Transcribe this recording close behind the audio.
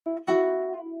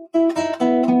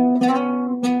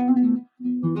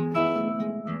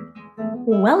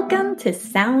Welcome to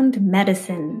Sound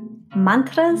Medicine,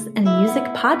 Mantras and Music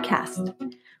Podcast,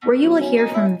 where you will hear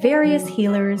from various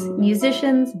healers,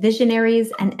 musicians,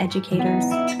 visionaries, and educators.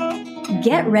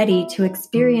 Get ready to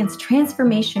experience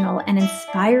transformational and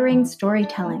inspiring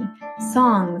storytelling,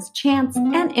 songs, chants,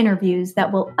 and interviews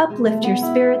that will uplift your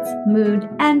spirits, mood,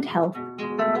 and health.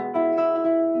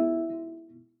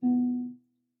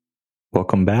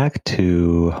 Welcome back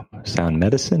to Sound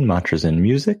Medicine, Mantras and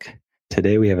Music.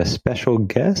 Today we have a special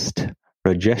guest,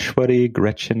 Rajeshwari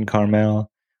Gretchen Carmel,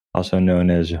 also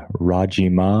known as Raji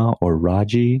Ma or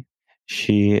Raji.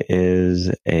 She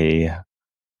is a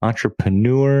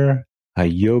entrepreneur, a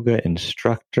yoga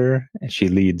instructor, and she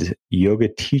leads yoga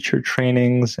teacher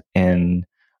trainings in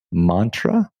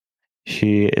Mantra.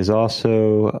 She is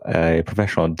also a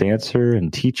professional dancer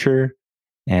and teacher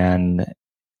and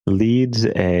leads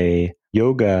a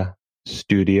yoga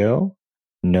studio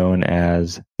known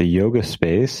as the Yoga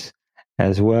Space,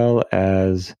 as well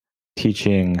as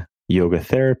teaching yoga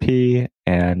therapy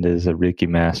and is a Reiki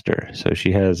master. So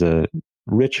she has a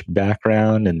rich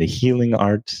background in the healing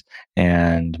arts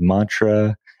and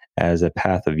mantra as a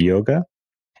path of yoga.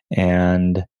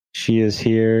 And she is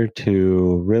here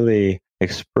to really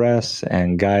express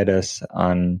and guide us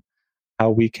on how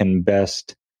we can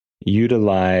best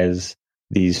utilize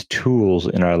these tools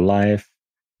in our life,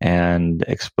 and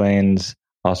explains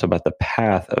also about the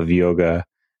path of yoga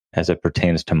as it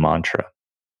pertains to mantra.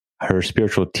 Her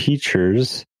spiritual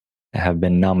teachers have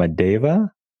been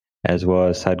Namadeva, as well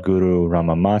as Sadhguru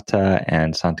Ramamata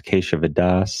and Sant Keshava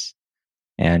Das,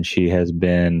 and she has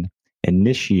been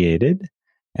initiated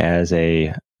as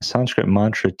a Sanskrit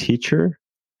mantra teacher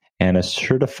and a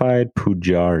certified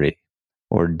pujari,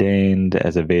 ordained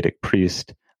as a Vedic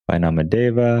priest by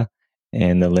Namadeva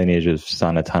in the lineage of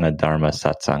Sanatana Dharma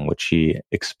Satsang, which she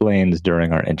explains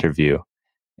during our interview.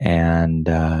 And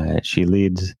she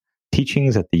leads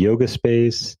teachings at the Yoga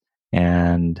Space,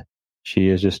 and she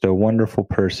is just a wonderful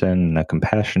person, a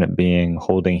compassionate being,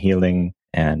 holding healing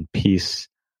and peace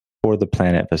for the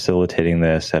planet, facilitating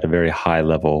this at a very high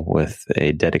level with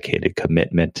a dedicated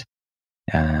commitment.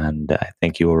 And I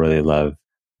think you will really love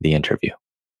the interview.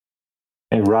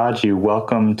 Hey, Raji,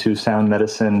 welcome to Sound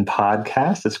Medicine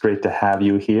Podcast. It's great to have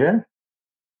you here.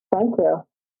 Thank you.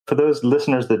 For those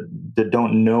listeners that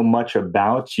don't know much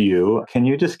about you, can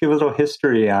you just give a little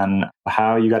history on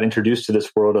how you got introduced to this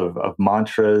world of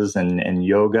mantras and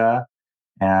yoga?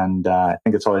 And I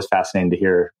think it's always fascinating to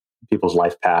hear people's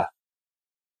life path.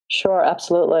 Sure,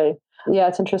 absolutely. Yeah,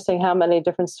 it's interesting how many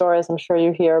different stories I'm sure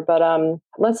you hear. But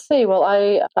let's see. Well,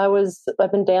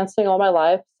 I've been dancing all my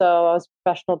life, so I was a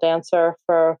professional dancer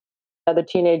for the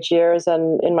teenage years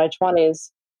and in my 20s,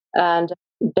 and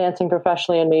dancing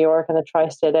professionally in New York and the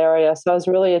tri-state area. So I was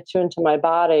really attuned to my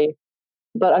body.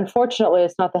 But unfortunately,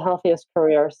 it's not the healthiest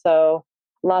career. So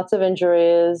lots of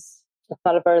injuries. It's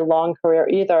not a very long career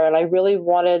either. And I really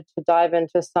wanted to dive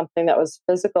into something that was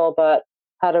physical, but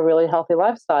had a really healthy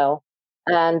lifestyle.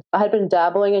 And I had been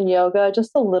dabbling in yoga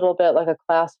just a little bit, like a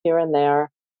class here and there,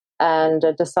 and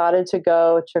decided to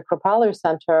go to Kripalu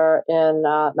Center in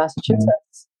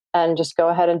Massachusetts and just go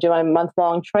ahead and do my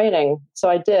month-long training. So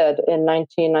I did in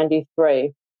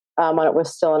 1993 when it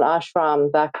was still an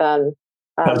ashram back then.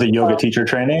 That was a yoga teacher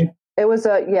training? It was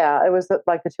like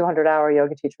the 200-hour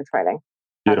yoga teacher training.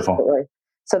 Beautiful. Absolutely.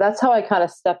 So that's how I kind of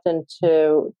stepped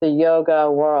into the yoga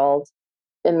world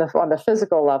on the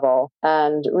physical level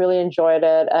and really enjoyed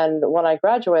it. And when I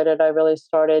graduated, I really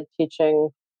started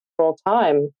teaching full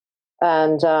time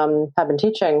and have been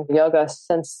teaching yoga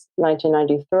since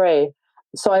 1993.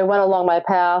 So I went along my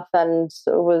path and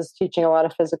was teaching a lot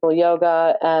of physical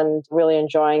yoga and really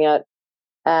enjoying it.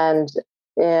 And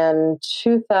in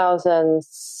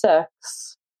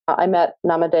 2006, I met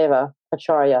Namadeva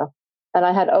Acharya. And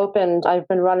I've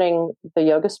been running the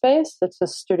Yoga Space. It's a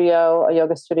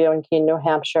yoga studio in Keene, New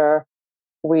Hampshire.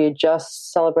 We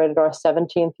just celebrated our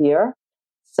 17th year.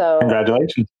 So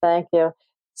congratulations. Thank you.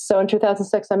 So in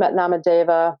 2006, I met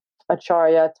Namadeva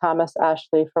Acharya, Thomas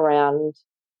Ashley Farrand,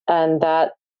 and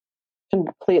that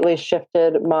completely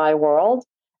shifted my world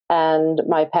and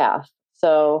my path.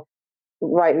 So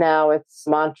right now it's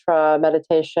mantra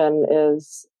meditation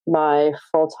is my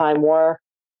full-time work.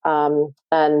 And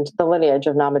the lineage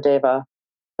of Namadeva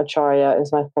Acharya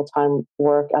is my full-time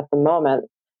work at the moment.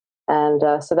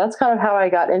 And so that's kind of how I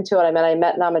got into it. I mean, I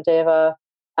met Namadeva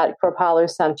at Kripalu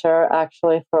Center,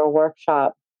 actually, for a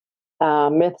workshop,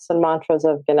 Myths and Mantras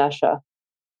of Ganesha.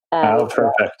 And,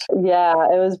 perfect. Yeah,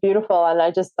 it was beautiful. And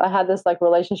I had this like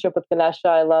relationship with Ganesha.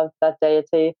 I loved that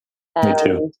deity. And, Me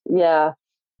too. Yeah.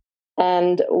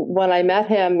 And when I met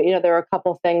him, there were a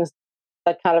couple things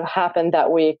that kind of happened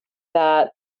that week.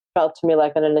 that felt to me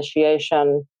like an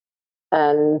initiation.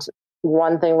 And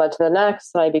one thing led to the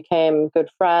next, and I became good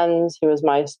friends. He was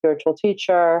my spiritual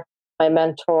teacher, my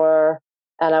mentor,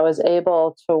 and I was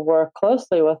able to work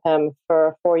closely with him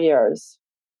for 4 years.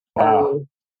 Wow.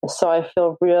 So I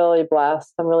feel really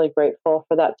blessed. I'm really grateful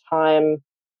for that time,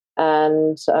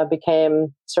 and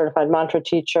became certified mantra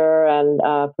teacher and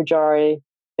Pujari,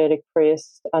 Vedic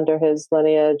priest under his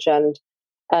lineage.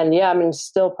 And yeah, I'm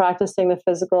still practicing the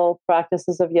physical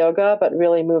practices of yoga, but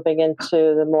really moving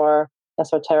into the more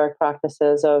esoteric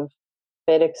practices of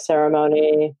Vedic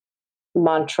ceremony,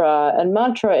 mantra. And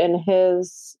mantra in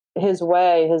his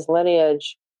way, his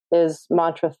lineage, is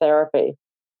mantra therapy.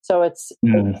 So it's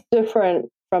different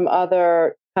from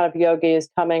other kind of yogis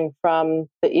coming from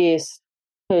the East.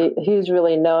 He's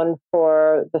really known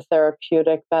for the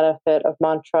therapeutic benefit of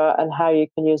mantra and how you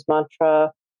can use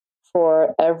mantra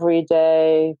for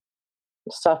everyday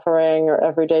suffering or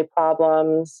everyday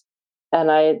problems. And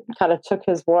I kind of took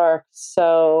his work.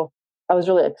 So I was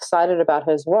really excited about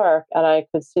his work and I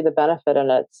could see the benefit in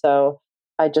it. So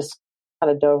I just kind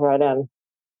of dove right in.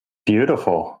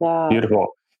 Beautiful. Yeah.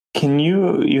 Beautiful.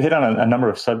 You hit on a number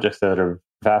of subjects that are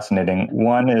fascinating.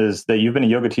 One is that you've been a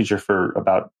yoga teacher for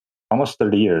about almost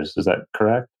 30 years. Is that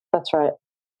correct? That's right.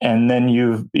 And then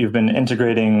you've been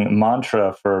integrating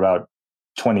mantra for about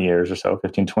 20 years or so,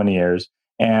 15, 20 years.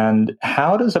 And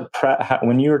how does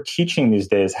when you're teaching these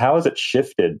days, how has it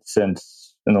shifted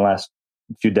since in the last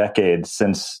few decades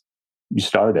since you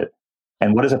started?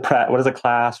 And what does a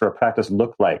class or a practice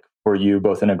look like for you,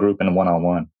 both in a group and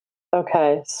one-on-one?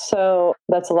 Okay, so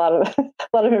that's a lot of a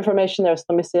lot of information there. So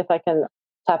let me see if I can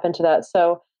tap into that.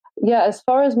 So yeah, as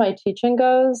far as my teaching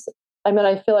goes, I mean,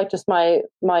 I feel like just my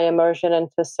immersion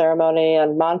into ceremony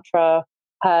and mantra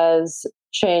has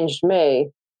changed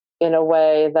me in a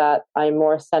way that I'm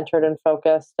more centered and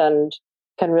focused and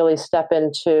can really step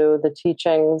into the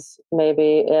teachings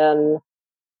maybe in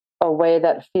a way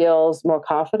that feels more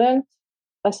confident,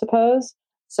 I suppose.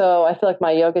 So I feel like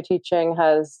my yoga teaching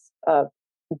has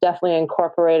definitely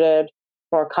incorporated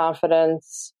more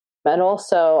confidence. And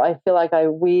also, I feel like I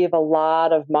weave a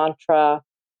lot of mantra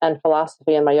and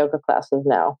philosophy in my yoga classes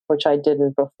now, which I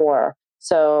didn't before.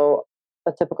 So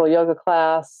a typical yoga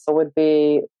class would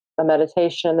be a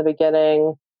meditation in the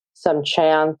beginning, some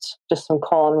chant, just some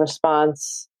call and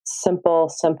response,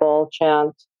 simple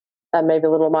chant, and maybe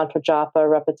a little mantra japa,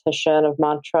 repetition of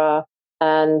mantra,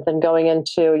 and then going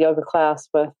into yoga class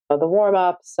with the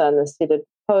warm-ups and the seated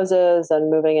poses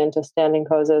and moving into standing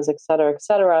poses, et cetera, et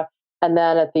cetera. And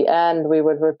then at the end, we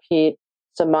would repeat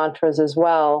some mantras as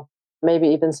well, maybe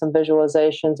even some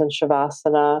visualizations and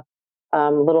shavasana,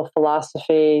 little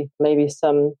philosophy, maybe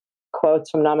some quotes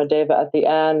from Namadeva at the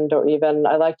end, or even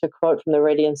I like to quote from the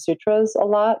Radiant Sutras a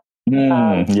lot.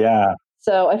 Yeah.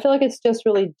 So I feel like it's just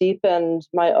really deepened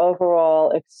my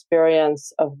overall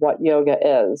experience of what yoga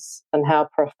is and how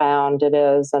profound it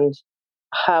is and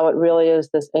how it really is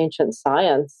this ancient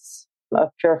science of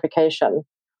purification.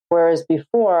 Whereas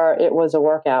before it was a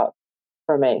workout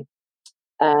for me.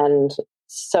 And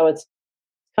so it's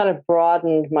kind of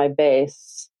broadened my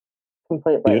base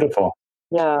completely. Beautiful.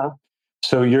 Yeah.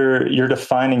 So you're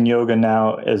defining yoga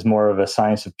now as more of a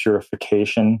science of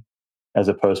purification as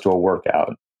opposed to a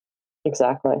workout.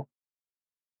 Exactly.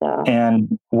 Yeah.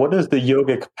 And what does the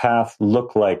yogic path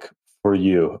look like for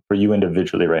you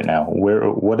individually right now?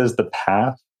 What is the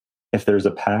path? If there's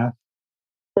a path?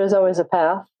 There's always a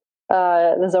path.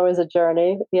 There's always a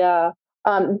journey. Yeah.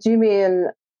 Do you mean,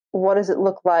 what does it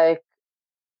look like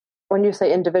when you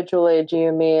say individually? Do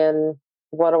you mean,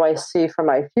 what do I see for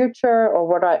my future,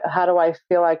 or how do I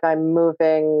feel like I'm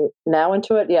moving now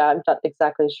into it? Yeah, I'm not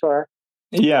exactly sure.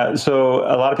 Yeah. So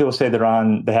a lot of people say they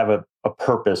have a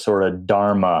purpose or a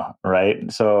dharma,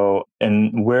 right? So,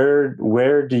 and where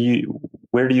do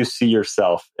you see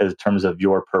yourself in terms of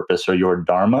your purpose or your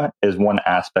dharma is one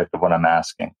aspect of what I'm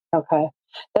asking. Okay.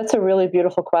 That's a really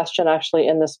beautiful question, actually,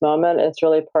 in this moment. It's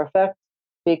really perfect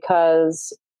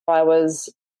because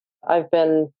I've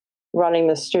been running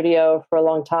the studio for a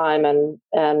long time and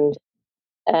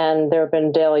there have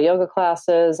been daily yoga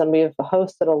classes, and we've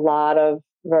hosted a lot of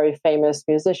very famous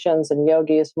musicians and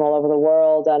yogis from all over the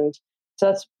world. And so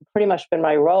that's pretty much been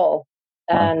my role.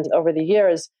 And over the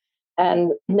years,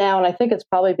 and now, and I think it's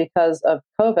probably because of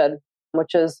COVID,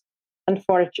 which is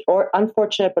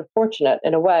unfortunate, but fortunate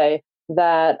in a way,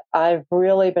 that I've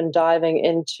really been diving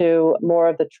into more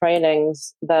of the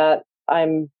trainings that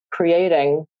I'm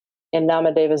creating in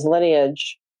Namadeva's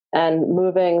lineage and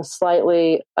moving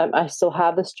slightly. I still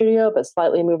have the studio, but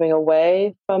slightly moving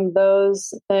away from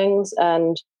those things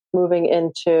and moving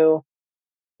into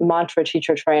mantra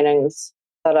teacher trainings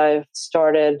that I've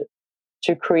started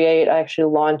to create. I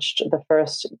actually launched the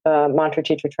first mantra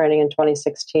teacher training in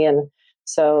 2016.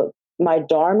 So my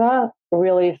Dharma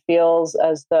really feels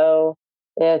as though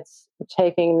it's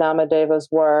taking Namadeva's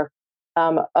work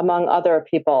among other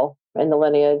people in the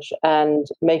lineage and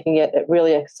making it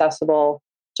really accessible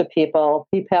to people.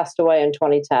 He passed away in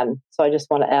 2010. So I just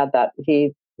want to add that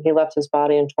he left his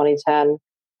body in 2010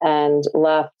 and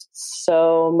left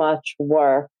so much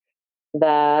work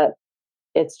that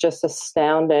it's just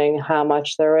astounding how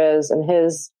much there is. And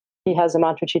he has a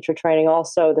mantra teacher training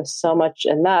also. There's so much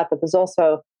in that, but there's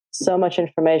also so much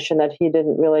information that he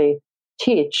didn't really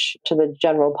teach to the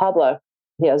general public.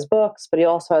 He has books, but he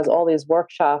also has all these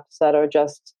workshops that are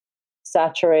just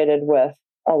saturated with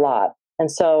a lot.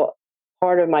 And so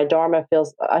part of my Dharma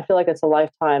I feel like it's a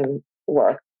lifetime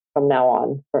work from now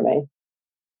on for me.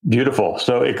 Beautiful.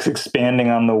 So it's expanding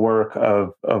on the work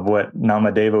of what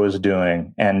Namadeva was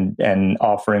doing and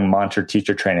offering mantra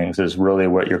teacher trainings is really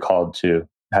what you're called to,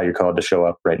 how you're called to show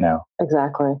up right now.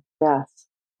 Exactly. Yes.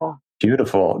 Yeah.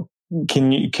 Beautiful.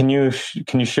 Can you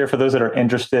share for those that are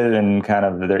interested and kind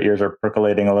of their ears are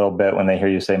percolating a little bit when they hear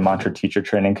you say mantra teacher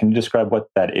training? Can you describe what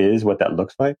that is, what that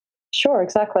looks like? Sure,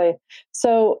 exactly.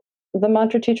 So the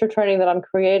mantra teacher training that I'm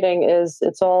creating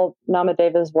it's all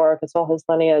Namadeva's work. It's all his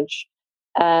lineage.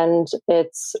 And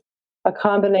it's a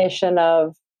combination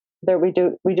of we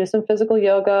do some physical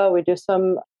yoga, we do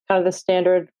some kind of the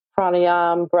standard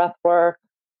pranayama, breath work,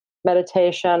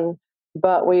 meditation,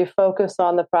 but we focus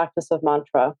on the practice of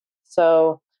mantra.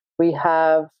 So we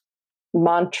have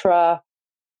mantra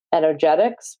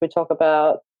energetics. We talk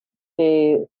about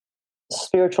the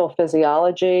spiritual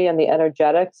physiology and the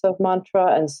energetics of mantra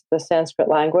and the Sanskrit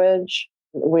language.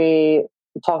 We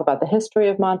talk about the history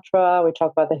of mantra. We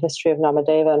talk about the history of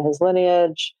Namadeva and his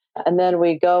lineage. And then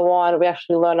we go on, we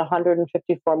actually learn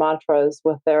 154 mantras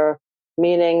with their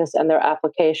meanings and their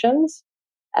applications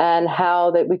and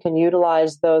how that we can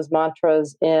utilize those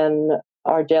mantras in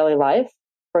our daily life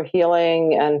for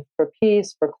healing and for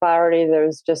peace, for clarity.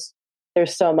 There's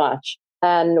so much.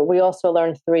 And we also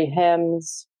learn 3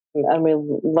 hymns, and we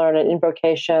learn an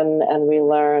invocation, and we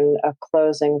learn a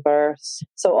closing verse.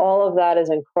 So all of that is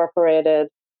incorporated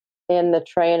in the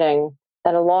training.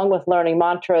 And along with learning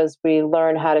mantras, we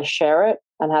learn how to share it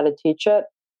and how to teach it.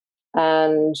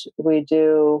 And we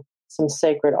do some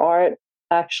sacred art,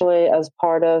 actually, as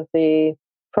part of the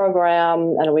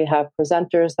program. And we have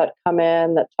presenters that come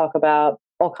in that talk about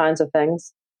all kinds of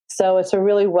things. So it's a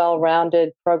really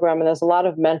well-rounded program, and there's a lot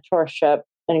of mentorship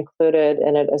included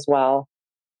in it as well.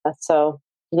 So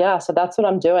that's what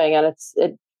I'm doing, and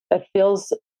it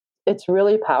feels it's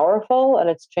really powerful, and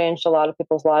it's changed a lot of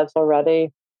people's lives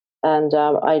already. And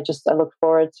I look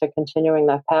forward to continuing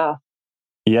that path.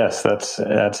 Yes, that's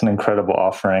an incredible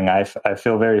offering. I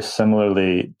feel very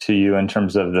similarly to you in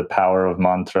terms of the power of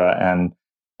mantra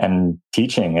and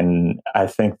teaching. And I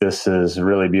think this is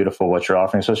really beautiful what you're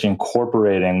offering, especially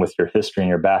incorporating with your history and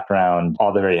your background,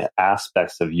 all the very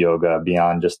aspects of yoga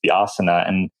beyond just the asana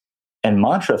and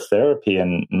mantra therapy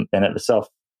in itself.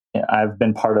 I've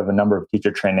been part of a number of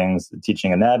teacher trainings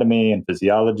teaching anatomy and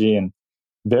physiology, and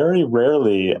very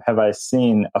rarely have I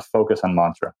seen a focus on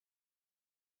mantra.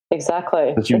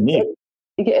 Exactly. It's unique.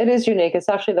 It is unique. It's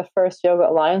actually the first Yoga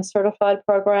Alliance certified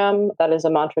program that is a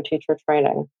mantra teacher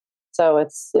training. So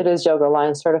it is Yoga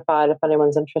Alliance certified if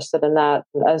anyone's interested in that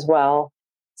as well.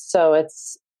 So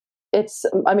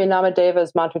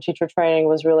Namadeva's mantra teacher training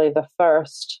was really the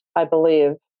first, I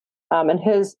believe. And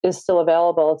his is still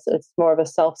available. It's more of a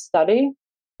self-study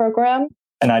program.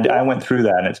 And I went through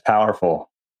that, and it's powerful.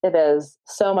 It is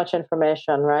so much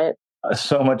information, right?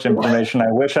 So much information.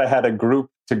 I wish I had a group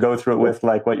to go through it with,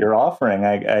 like what you're offering.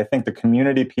 I think the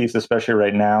community piece, especially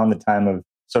right now in the time of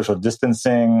social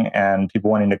distancing and people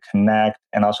wanting to connect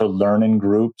and also learn in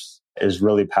groups, is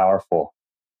really powerful.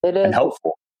 It is. And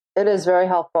helpful. It is very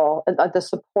helpful. The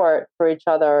support for each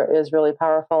other is really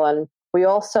powerful. And we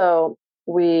also,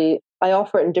 I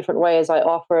offer it in different ways. I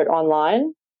offer it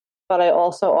online, but I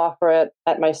also offer it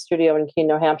at my studio in Keene,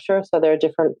 New Hampshire. So there are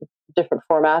different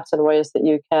formats and ways that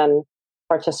you can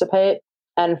participate.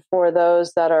 And for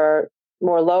those that are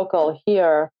more local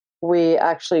here, we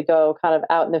actually go kind of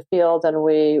out in the field and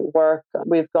we work.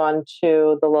 We've gone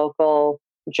to the local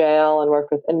jail and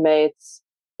worked with inmates.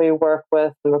 We work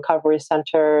with recovery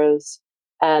centers.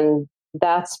 And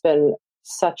that's been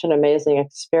such an amazing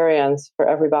experience for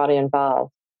everybody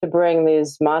involved to bring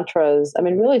these mantras,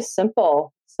 really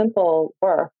simple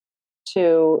work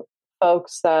to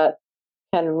folks that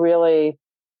can really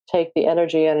take the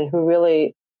energy in and who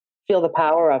really feel the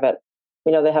power of it.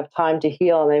 They have time to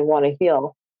heal and they want to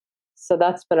heal. So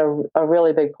that's been a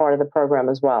really big part of the program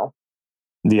as well.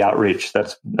 The outreach,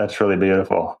 that's really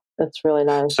beautiful. It's really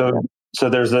nice. So,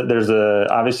 there's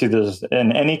obviously there's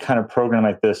in any kind of program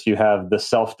like this, you have the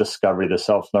self-discovery, the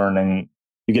self-learning.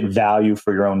 You get value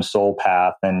for your own soul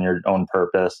path and your own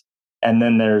purpose. And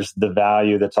then there's the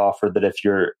value that's offered that if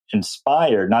you're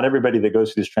inspired, not everybody that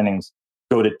goes through these trainings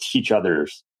go to teach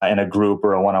others in a group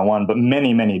or a one-on-one, but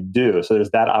many, many do. So there's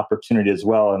that opportunity as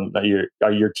well. And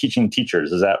you're teaching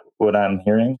teachers. Is that what I'm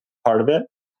hearing? Part of it?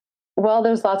 Well,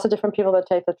 there's lots of different people that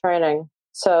take the training.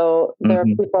 So there are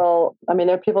people, there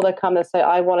are people that come that say,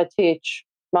 I want to teach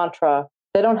mantra.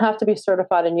 They don't have to be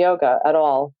certified in yoga at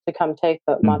all to come take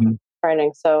the mantra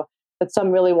training. So, but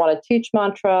some really want to teach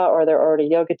mantra, or they're already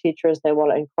yoga teachers. They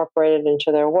want to incorporate it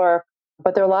into their work.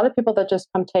 But there are a lot of people that just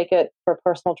come take it for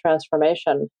personal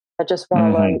transformation. That just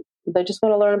want to learn. They just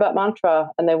want to learn about mantra,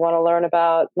 and they want to learn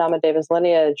about Namadeva's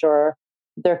lineage, or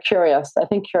they're curious. I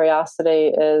think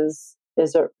curiosity is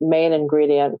a main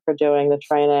ingredient for doing the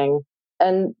training.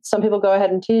 And some people go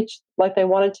ahead and teach like they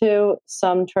wanted to.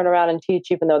 Some turn around and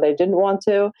teach even though they didn't want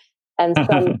to, and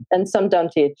some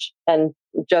don't teach and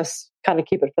just kind of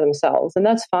keep it for themselves, and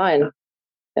that's fine.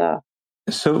 Yeah.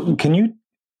 So,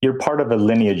 you're part of a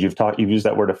lineage. You've used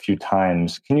that word a few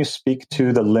times. Can you speak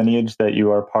to the lineage that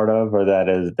you are part of, or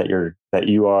that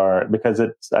you are? Because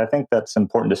I think that's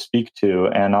important to speak to,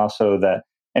 and also that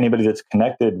anybody that's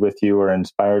connected with you or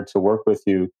inspired to work with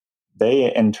you,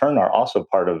 they in turn are also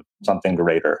part of something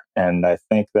greater. And I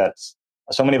think that's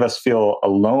so many of us feel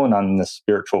alone on this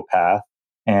spiritual path,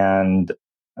 and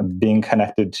being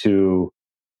connected to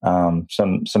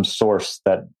some source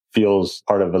that feels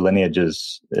part of a lineage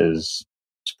is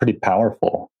pretty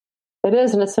powerful. It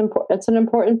is, and it's an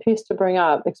important piece to bring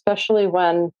up, especially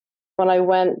when I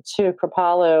went to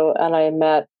Kripalu and I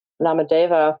met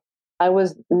Namadeva. I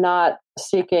was not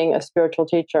seeking a spiritual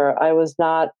teacher. I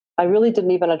really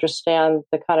didn't even understand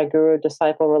the kind of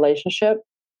guru-disciple relationship.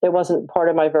 It wasn't part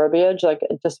of my verbiage, like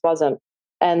it just wasn't.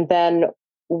 And then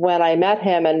when I met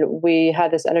him and we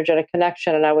had this energetic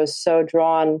connection and I was so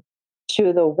drawn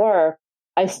to the work,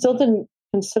 I still didn't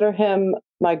consider him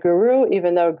my guru,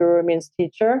 even though guru means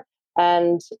teacher.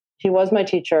 And he was my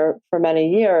teacher for many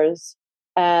years.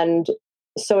 And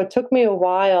so it took me a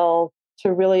while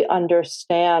to really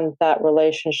understand that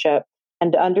relationship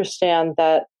and to understand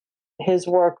that his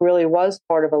work really was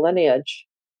part of a lineage.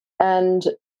 And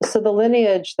so the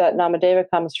lineage that Namadeva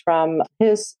comes from,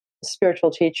 his spiritual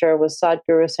teacher was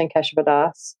Sadhguru Sankeshava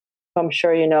Das, who I'm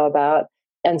sure you know about,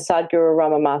 and Sadhguru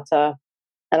Ramamata.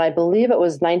 And I believe it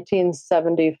was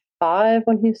 1975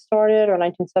 when he started, or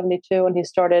 1972 when he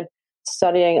started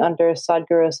studying under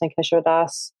Sadhguru Sankeshava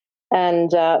Das,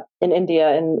 and in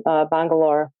India, in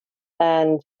Bangalore.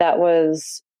 And that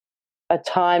was a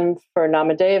time for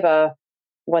Namadeva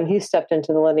when he stepped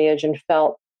into the lineage and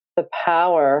felt the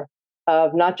power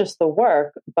of not just the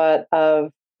work, but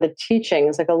of the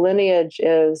teachings. Like a lineage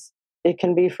it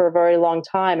can be for a very long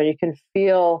time, and you can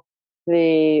feel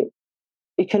the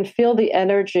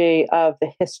energy of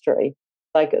the history.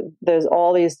 Like there's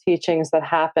all these teachings that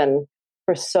happen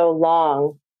for so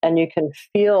long, and you can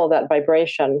feel that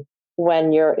vibration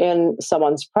when you're in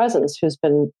someone's presence who's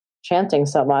been chanting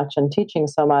so much and teaching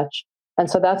so much. And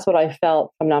so that's what I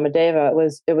felt from Namadeva.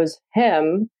 It was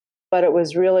him, but it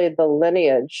was really the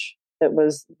lineage. It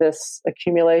was this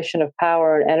accumulation of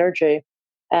power and energy.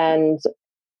 And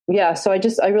yeah, so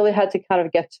I really had to kind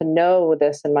of get to know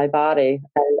this in my body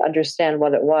and understand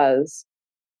what it was.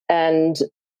 And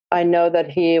I know that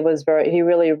he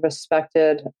really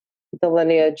respected the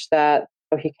lineage that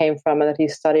he came from and that he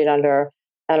studied under.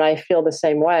 And I feel the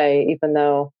same way, even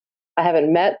though I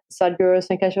haven't met Sadhguru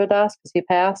Sankeshava Das because he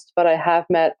passed, but I have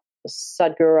met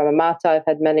Sadhguru Ramamata. I've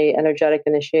had many energetic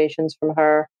initiations from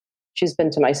her. She's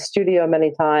been to my studio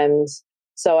many times.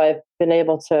 So I've been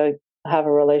able to have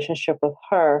a relationship with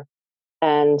her.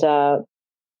 And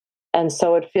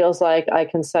so it feels like I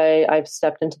can say I've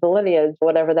stepped into the lineage,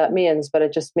 whatever that means, but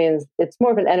it just means it's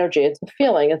more of an energy. It's a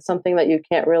feeling. It's something that you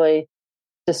can't really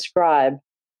describe,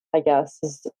 I guess,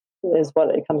 is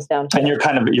what it comes down to. And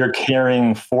you're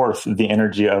carrying forth the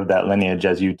energy of that lineage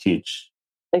as you teach.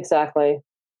 Exactly.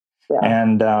 Yeah.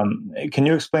 And can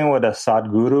you explain what a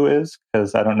Sadhguru is?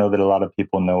 Because I don't know that a lot of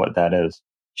people know what that is.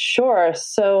 Sure.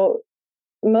 So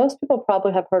most people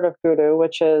probably have heard of Guru,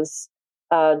 which is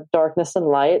darkness and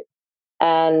light,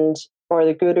 or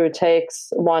the Guru takes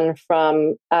one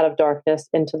from out of darkness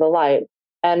into the light,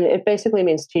 and it basically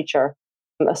means teacher.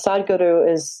 A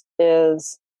Sadhguru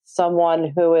is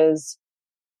someone who is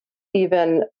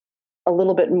even a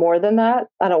little bit more than that.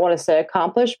 I don't want to say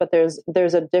accomplished, but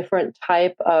there's a different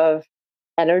type of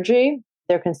energy.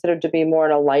 they're considered to be more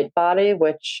in a light body,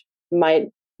 which they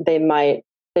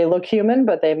look human,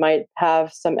 but they might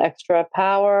have some extra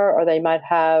power, or they might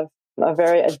have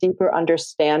a deeper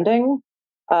understanding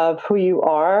of who you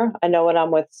are. I know when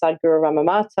I'm with Sadhguru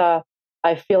Ramamata,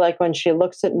 I feel like when she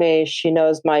looks at me, she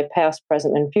knows my past,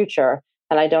 present, and future,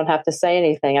 and I don't have to say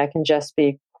anything. I can just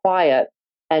be quiet,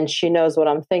 and she knows what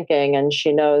I'm thinking, and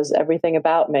she knows everything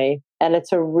about me. And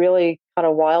it's a really kind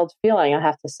of wild feeling, I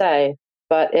have to say.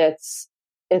 But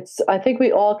I think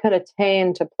we all can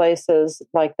attain to places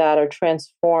like that, or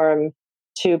transform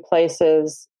to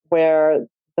places where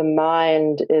the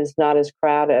mind is not as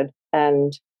crowded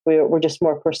and we're just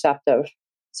more perceptive.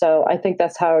 So I think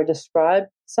that's how I describe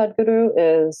Sadhguru.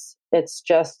 It's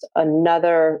just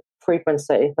another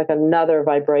frequency, like another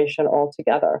vibration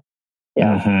altogether.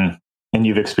 Yeah. Mm-hmm. And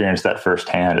you've experienced that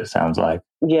firsthand, it sounds like.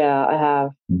 Yeah, I have.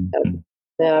 Mm-hmm.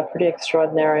 Yeah, pretty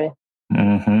extraordinary.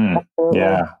 Mm-hmm.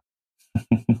 Yeah.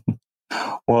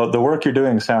 Well, the work you're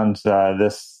doing sounds,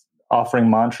 this offering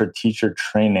mantra teacher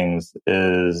trainings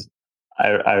is,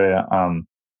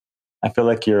 I feel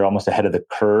like you're almost ahead of the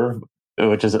curve,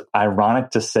 which is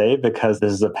ironic to say because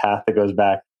this is a path that goes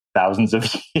back thousands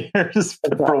of years.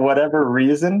 But for whatever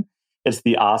reason, it's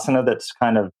the asana that's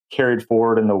kind of carried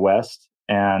forward in the West.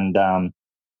 And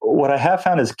what I have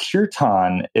found is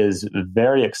kirtan is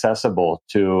very accessible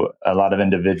to a lot of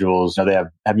individuals. You know,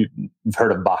 have you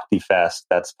heard of Bhakti Fest?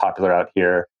 That's popular out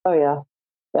here. Oh,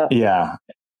 yeah. Yeah.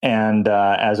 And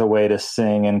as a way to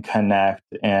sing and connect.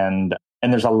 And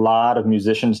there's a lot of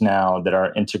musicians now that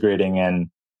are integrating in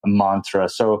mantra.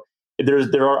 So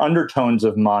there are undertones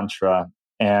of mantra,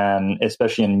 and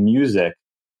especially in music.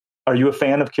 Are you a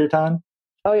fan of kirtan?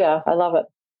 Oh, yeah. I love it.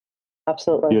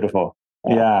 Absolutely. Beautiful.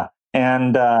 Yeah.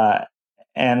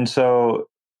 And so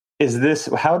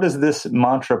how does this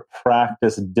mantra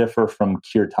practice differ from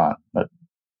kirtan?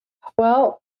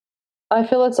 Well, I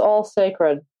feel it's all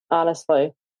sacred,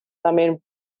 honestly. I mean,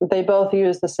 they both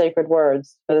use the sacred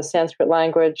words. The Sanskrit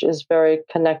language is very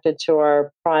connected to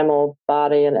our primal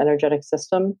body and energetic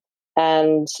system.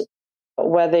 And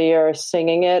whether you're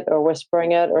singing it or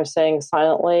whispering it or saying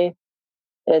silently,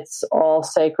 it's all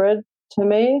sacred to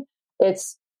me.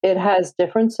 It has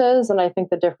differences, and I think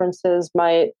the differences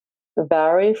might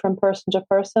vary from person to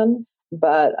person.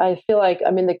 But I feel like,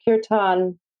 the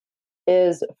kirtan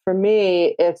is, for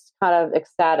me, it's kind of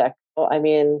ecstatic. I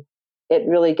mean, it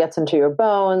really gets into your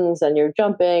bones, and you're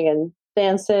jumping and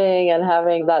dancing and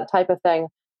having that type of thing.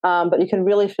 But you can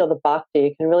really feel the bhakti.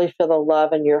 You can really feel the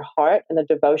love in your heart and the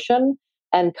devotion,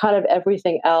 and kind of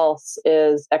everything else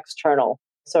is external.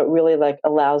 So it really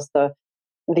allows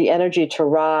the energy to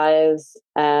rise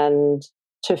and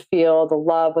to feel the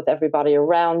love with everybody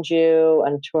around you,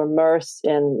 and to immerse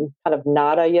in kind of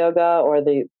nada yoga, or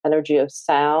the energy of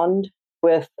sound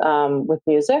with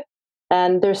music.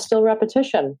 And there's still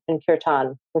repetition in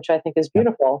kirtan, which I think is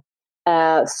beautiful.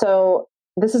 So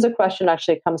this is a question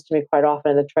actually comes to me quite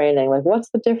often in the training, like, what's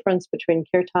the difference between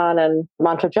kirtan and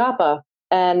mantra japa?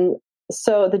 And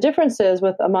so the difference is,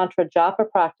 with a mantra japa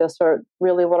practice, or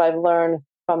really what I've learned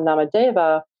from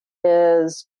Namadeva,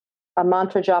 is a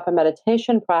mantra japa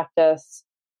meditation practice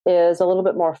is a little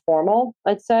bit more formal,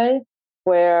 I'd say,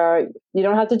 where you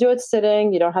don't have to do it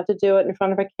sitting, you don't have to do it in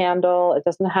front of a candle, it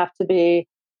doesn't have to be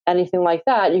anything like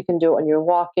that. You can do it when you're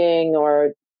walking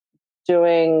or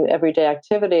doing everyday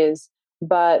activities,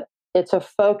 but it's a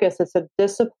focus, it's a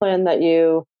discipline that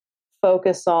you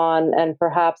focus on, and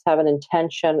perhaps have an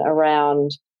intention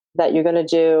around that you're going to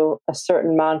do a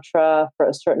certain mantra for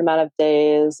a certain amount of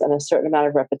days and a certain amount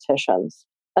of repetitions.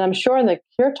 And I'm sure in the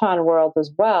kirtan world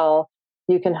as well,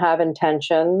 you can have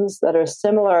intentions that are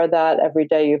similar, that every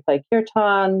day you play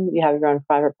kirtan, you have your own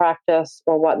private practice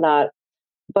or whatnot,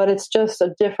 but it's just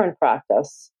a different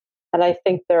practice. And I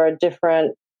think there are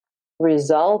different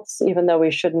results, even though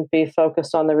we shouldn't be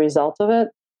focused on the result of it.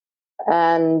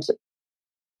 And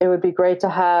it would be great to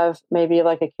have maybe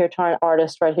like a kirtan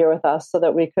artist right here with us, so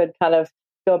that we could kind of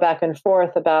go back and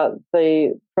forth about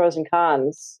the pros and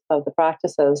cons of the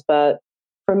practices. But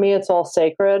for me, it's all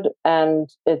sacred, and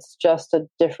it's just a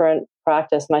different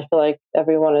practice. And I feel like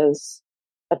everyone is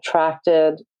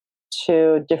attracted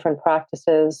to different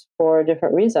practices for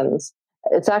different reasons.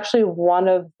 It's actually one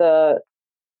of the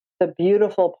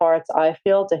beautiful parts, I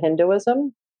feel, to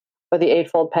Hinduism, or the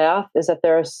Eightfold Path, is that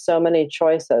there are so many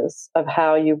choices of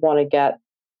how you want to get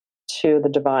to the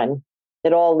divine.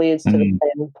 It all leads to the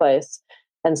same place.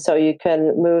 And so you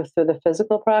can move through the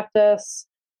physical practice,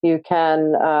 you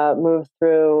can move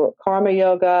through karma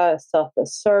yoga,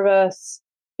 selfless service,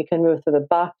 you can move through the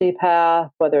bhakti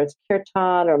path, whether it's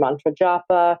kirtan or mantra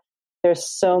japa. There's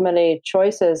so many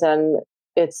choices, and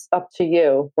it's up to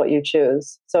you what you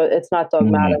choose. So it's not Mm.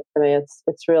 dogmatic to me.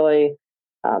 It's really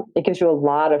it gives you a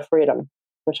lot of freedom,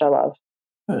 which I love.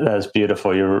 That's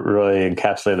beautiful. You really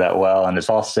encapsulate that well. And it's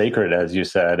all sacred, as you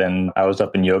said. And I was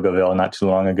up in Yogaville not too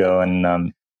long ago,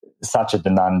 and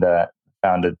Satchidananda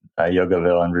founded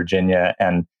Yogaville in Virginia.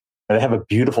 And they have a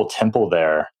beautiful temple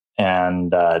there.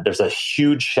 And there's a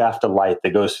huge shaft of light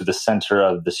that goes through the center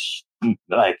of this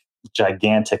like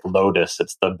gigantic lotus.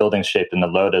 It's the building shaped in the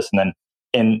lotus. And then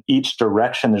in each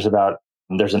direction, there's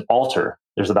an altar.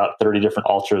 There's about 30 different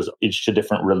altars, each to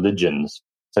different religions.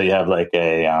 So you have like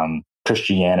a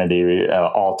Christianity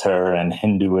altar, and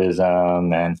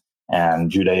Hinduism,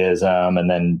 and Judaism, and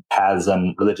then paths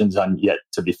and religions on yet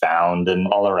to be found, and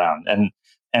all around. And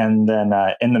then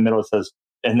in the middle it says,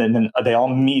 and then they all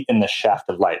meet in the shaft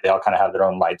of light. They all kind of have their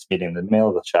own lights meeting in the middle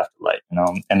of the shaft of light,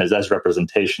 and as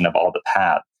representation of all the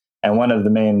paths. And one of the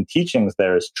main teachings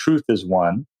there is truth is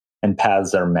one and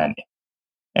paths are many.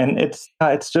 And it's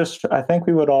just, I think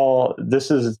we would all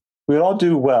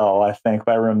do well, I think,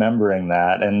 by remembering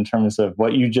that in terms of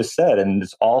what you just said. And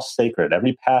it's all sacred.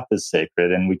 Every path is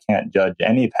sacred, and we can't judge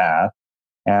any path.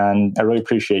 And I really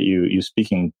appreciate you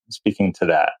speaking to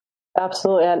that.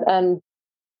 Absolutely.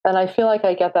 And I feel like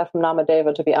I get that from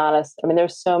Namadeva, to be honest. I mean,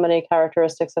 there's so many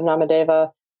characteristics of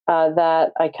Namadeva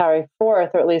that I carry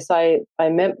forth, or at least I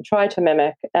try to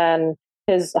mimic. And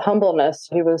his humbleness,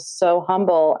 he was so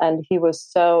humble, and he was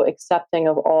so accepting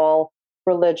of all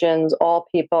religions, all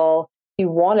people. He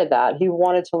wanted that. He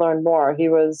wanted to learn more. He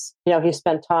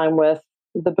spent time with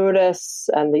the Buddhists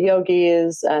and the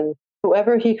yogis, and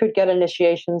whoever he could get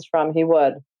initiations from, he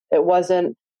would. It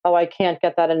wasn't, oh, I can't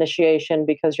get that initiation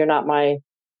because you're not my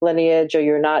lineage, or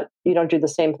you don't do the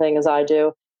same thing as I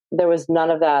do. There was none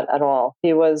of that at all.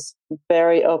 He was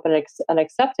very open and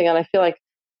accepting. And I feel like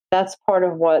that's part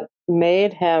of what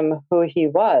made him who he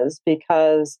was,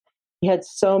 because he had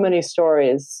so many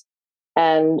stories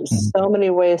and so many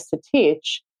ways to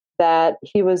teach that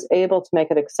he was able to make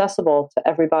it accessible to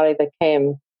everybody that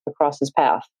came across his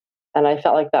path. And I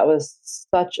felt like that was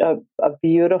such a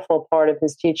beautiful part of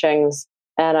his teachings.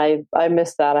 And I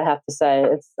miss that, I have to say.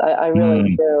 I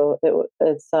really do.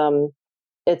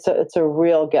 It's a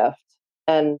real gift.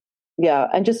 And yeah,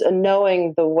 and just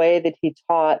knowing the way that he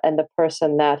taught and the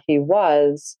person that he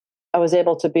was, I was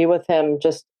able to be with him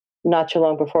just not too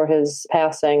long before his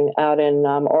passing out in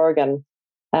Oregon.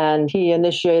 And he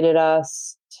initiated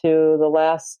us to the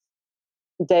last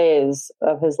days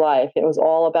of his life. It was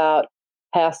all about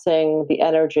passing the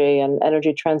energy and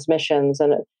energy transmissions.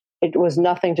 And it was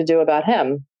nothing to do about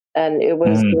him. And it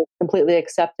was completely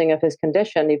accepting of his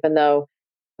condition, even though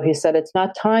he said, it's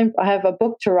not time. I have a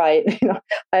book to write.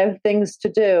 I have things to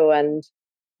do.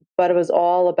 But it was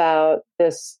all about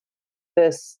this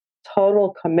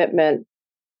total commitment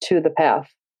to the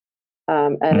path.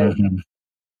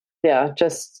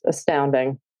 Just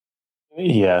astounding.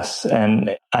 Yes,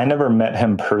 and I never met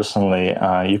him personally.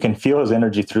 You can feel his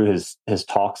energy through his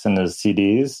talks and his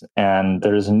CDs, and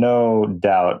there's no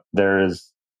doubt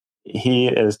he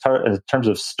is in terms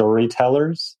of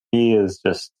storytellers. He is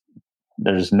just,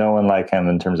 there's no one like him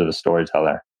in terms of a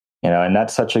storyteller. And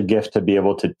that's such a gift to be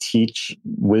able to teach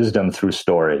wisdom through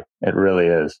story. It really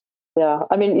is. Yeah,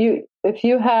 I mean, if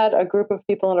you had a group of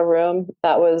people in a room,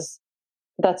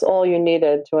 that's all you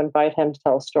needed to invite him to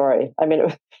tell a story. I mean,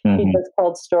 he just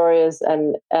told stories,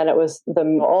 and it was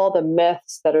all the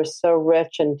myths that are so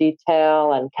rich in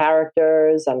detail and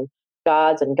characters and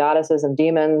gods and goddesses and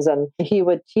demons, and he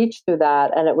would teach through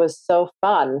that, and it was so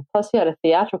fun. Plus, he had a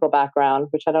theatrical background,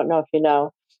 which I don't know if you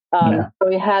know. So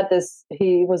he had this.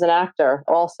 He was an actor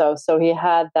also, so he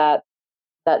had that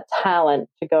talent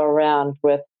to go around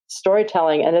with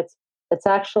storytelling, and it's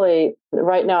actually,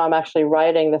 right now I'm actually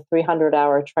writing the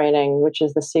 300-hour training, which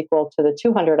is the sequel to the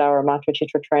 200-hour mantra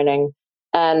teacher training.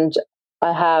 And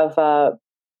I have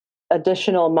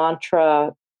additional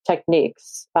mantra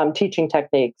techniques, teaching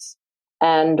techniques.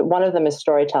 And one of them is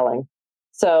storytelling.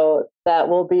 So that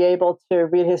we'll be able to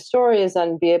read his stories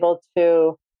and be able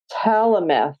to tell a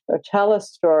myth or tell a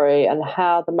story, and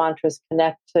how the mantras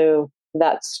connect to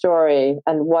that story,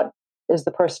 and what is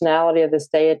the personality of this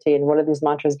deity, and what do these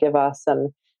mantras give us.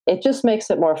 And it just makes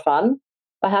it more fun,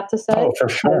 I have to say. Oh, for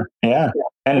sure. Yeah.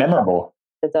 And memorable.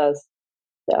 It does.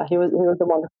 Yeah, he was the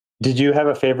one. Did you have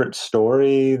a favorite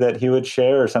story that he would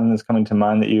share, or something that's coming to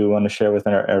mind that you want to share with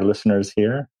our listeners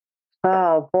here?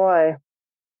 Oh, boy.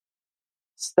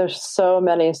 There's so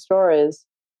many stories.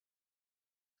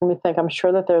 Let me think. I'm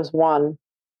sure that there's one.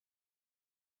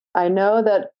 I know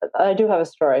that I do have a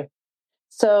story.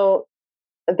 So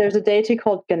there's a deity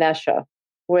called Ganesha,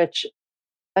 which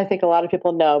I think a lot of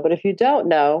people know, but if you don't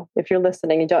know, if you're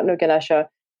listening, you don't know Ganesha,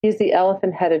 he's the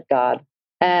elephant-headed god.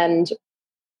 And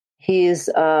he's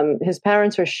his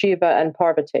parents are Shiva and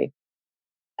Parvati.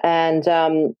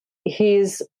 And he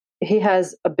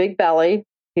has a big belly.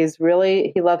 He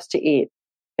loves to eat,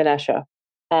 Ganesha.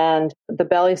 And the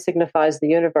belly signifies the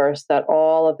universe, that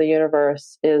all of the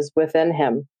universe is within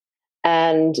him.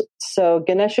 And so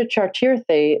Ganesha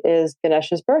Chaturthi is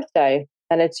Ganesha's birthday.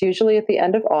 And it's usually at the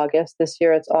end of August. This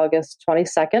year it's August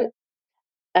 22nd.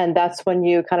 And that's when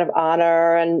you kind of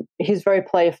honor, and he's very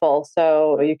playful.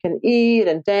 So you can eat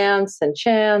and dance and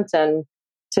chant and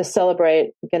to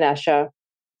celebrate Ganesha.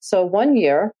 So one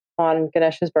year on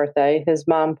Ganesha's birthday, his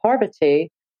mom Parvati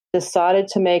decided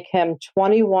to make him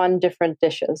 21 different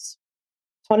dishes,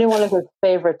 21 of his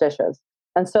favorite dishes.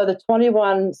 And so the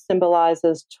 21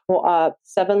 symbolizes 7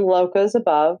 lokas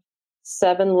above,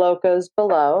 7 lokas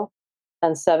below,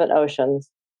 and 7 oceans.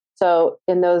 So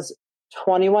in those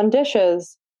 21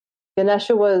 dishes,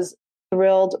 Ganesha was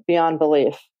thrilled beyond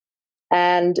belief.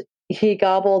 And he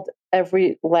gobbled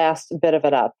every last bit of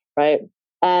it up, right?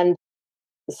 And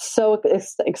so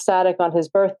ecstatic on his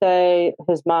birthday.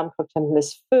 His mom cooked him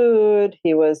this food.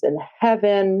 He was in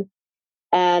heaven.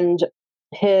 And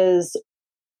his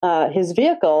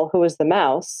vehicle, who was the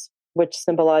mouse, which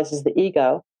symbolizes the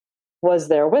ego, was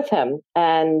there with him.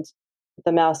 And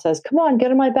the mouse says, "Come on,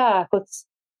 get on my back. Let's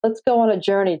go on a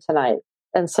journey tonight."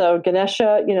 And so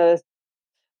Ganesha,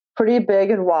 pretty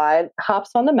big and wide,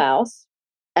 hops on the mouse,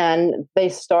 and they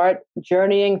start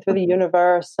journeying through the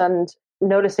universe and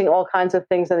noticing all kinds of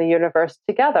things in the universe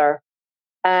together.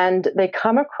 And they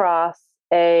come across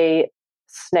a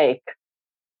snake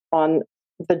on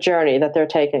the journey that they're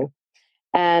taking.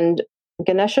 And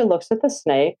Ganesha looks at the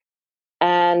snake,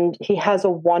 and he has a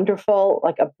wonderful,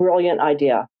 a brilliant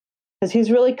idea, because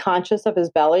he's really conscious of his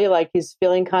belly. He's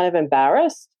feeling kind of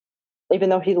embarrassed. Even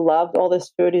though he loved all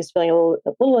this food, he's feeling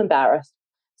a little embarrassed.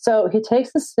 So he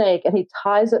takes the snake and he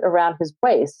ties it around his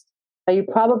waist. Now, you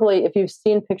probably, if you've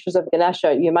seen pictures of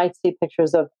Ganesha, you might see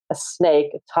pictures of a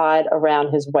snake tied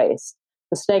around his waist.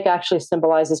 The snake actually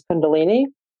symbolizes Kundalini,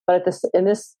 but in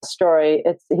this story,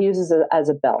 he uses it as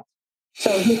a belt.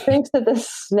 So he thinks that this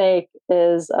snake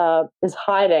is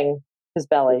hiding his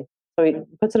belly. So he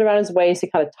puts it around his waist, he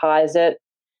kind of ties it,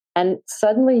 and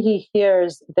suddenly he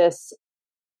hears this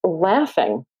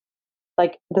laughing,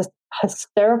 this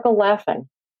hysterical laughing.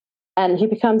 And he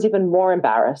becomes even more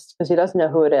embarrassed because he doesn't know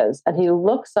who it is. And he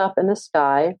looks up in the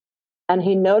sky and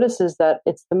he notices that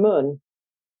it's the moon.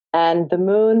 And the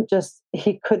moon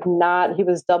he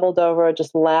was doubled over,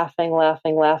 just laughing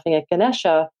at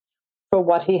Ganesha for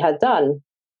what he had done.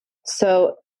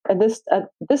 So at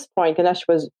this point, Ganesha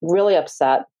was really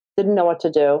upset, didn't know what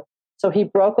to do. So he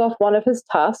broke off one of his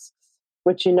tusks,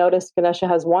 which you notice Ganesha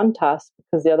has one tusk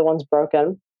because the other one's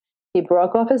broken. He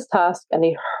broke off his tusk and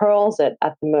he hurls it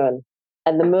at the moon.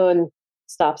 And the moon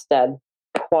stops dead,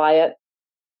 quiet,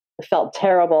 felt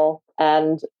terrible,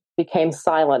 and became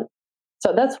silent.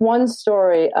 So that's one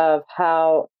story of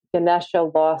how Ganesha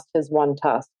lost his one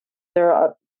tusk. There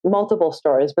are multiple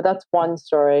stories, but that's one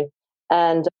story.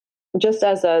 And just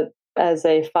as a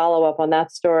follow-up on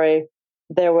that story,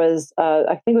 there was,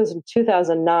 I think it was in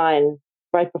 2009,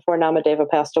 right before Namadeva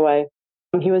passed away.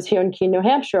 He was here in Keene, New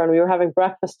Hampshire, and we were having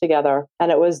breakfast together.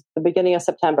 And it was the beginning of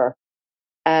September.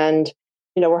 And,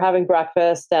 we're having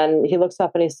breakfast, and he looks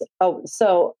up and he says,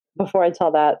 so before I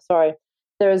tell that, sorry,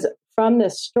 there's, from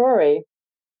this story,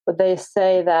 they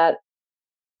say that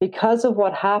because of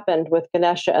what happened with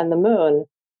Ganesha and the moon,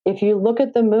 if you look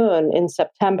at the moon in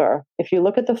September, if you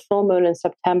look at the full moon in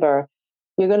September,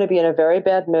 you're going to be in a very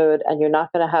bad mood and you're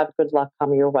not going to have good luck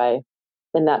come your way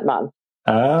in that month.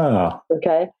 Oh,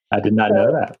 okay. I did not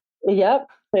know that. Yep.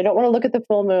 So you don't want to look at the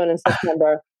full moon in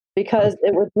September because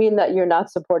it would mean that you're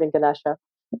not supporting Ganesha.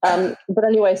 But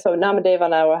anyway, so Namadeva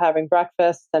and I were having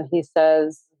breakfast, and he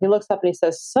looks up and he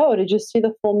says, "So, did you see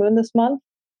the full moon this month?"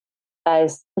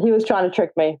 He was trying to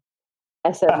trick me.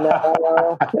 I said,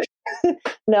 "No,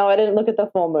 no, I didn't look at the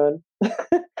full moon."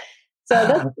 So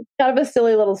that's kind of a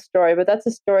silly little story, but that's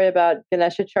a story about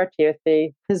Ganesha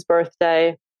Chaturthi, his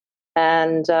birthday,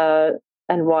 and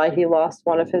why he lost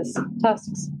one of his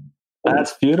tusks.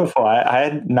 That's beautiful. I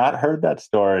had not heard that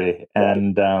story,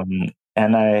 and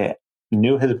I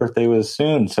knew his birthday was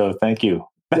soon. So thank you.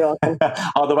 You're welcome.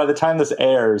 Although by the time this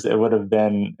airs, it would have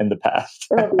been in the past.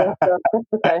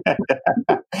 Okay.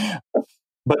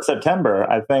 But September,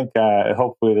 I think,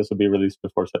 hopefully this will be released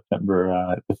before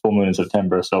September, the full moon in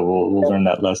September. So we'll learn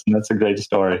that lesson. That's a great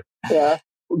story. Yeah.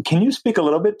 Can you speak a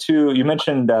little bit to, you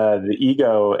mentioned the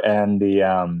ego and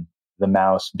the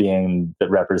mouse being the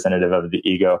representative of the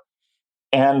ego.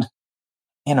 And,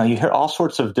 you hear all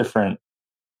sorts of different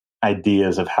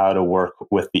ideas of how to work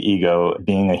with the ego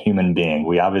being a human being.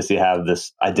 We obviously have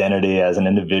this identity as an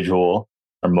individual,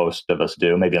 or most of us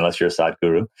do, maybe unless you're a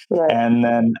Sadhguru. Right. And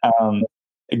then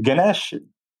Ganesh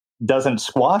doesn't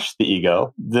squash the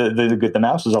ego. The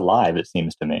mouse is alive, it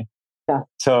seems to me. Yeah.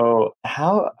 So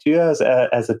how do you, as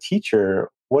a teacher,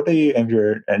 what do you,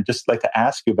 and just like to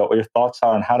ask you about what your thoughts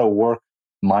are on how to work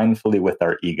mindfully with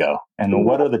our ego, and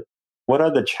what are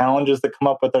the challenges that come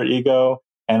up with our ego,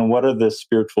 and what are the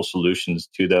spiritual solutions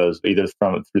to those, either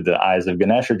through the eyes of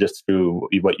Ganesh or just through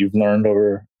what you've learned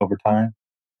over time?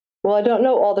 Well, I don't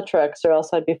know all the tricks, or else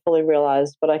I'd be fully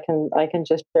realized, but I can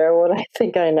just share what I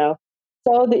think I know.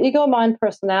 So the ego mind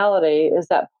personality is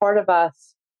that part of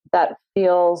us that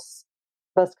feels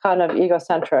that's kind of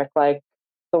egocentric, like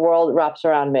the world wraps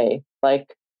around me,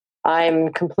 like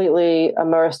I'm completely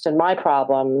immersed in my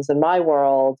problems and my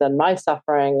world and my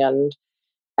suffering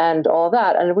and all of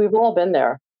that. And we've all been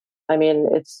there. I mean,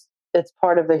 it's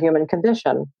part of the human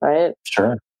condition, right?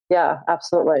 Sure. Yeah,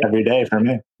 absolutely. Every day for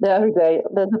me. Yeah, every day.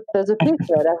 There's a piece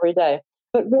of it every day.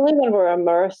 But really, when we're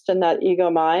immersed in that ego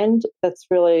mind, that's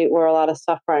really where a lot of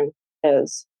suffering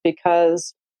is,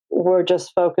 because we're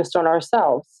just focused on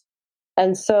ourselves.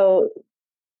 And so,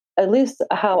 at least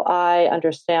how I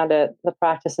understand it, the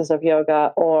practices of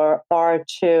yoga are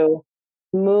to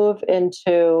move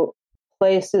into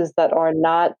places that are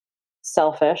not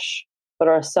selfish, but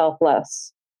are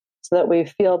selfless, so that we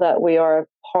feel that we are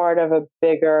part of a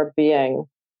bigger being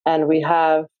and we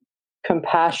have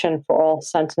compassion for all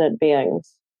sentient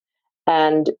beings.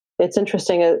 And it's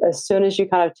interesting, as soon as you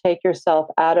kind of take yourself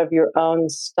out of your own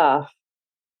stuff,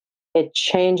 it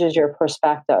changes your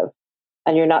perspective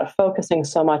and you're not focusing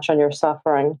so much on your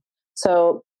suffering.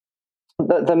 So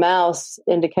the mouse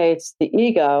indicates the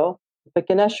ego, but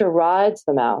Ganesha rides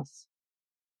the mouse,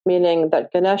 meaning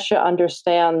that Ganesha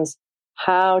understands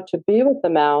how to be with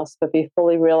the mouse, but be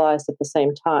fully realized at the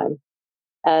same time.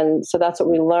 And so that's what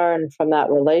we learn from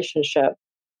that relationship.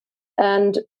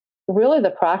 And really the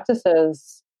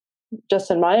practices, just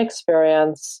in my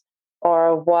experience,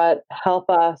 are what help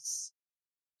us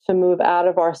to move out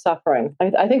of our suffering.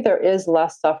 I think there is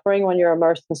less suffering when you're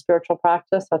immersed in spiritual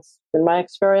practice. That's been my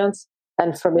experience.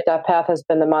 And for me, that path has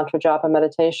been the mantra japa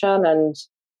meditation and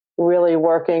really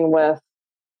working with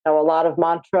a lot of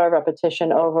mantra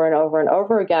repetition over and over and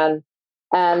over again.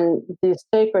 And these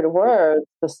sacred words,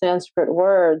 the Sanskrit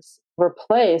words,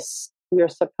 replace your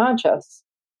subconscious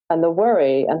and the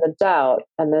worry and the doubt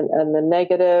and the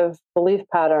negative belief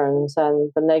patterns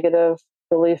and the negative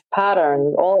belief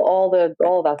pattern, all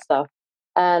that stuff.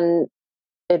 And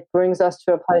it brings us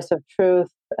to a place of truth,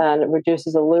 and it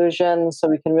reduces illusion, so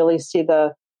we can really see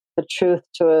the truth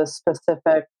to a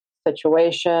specific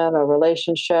situation or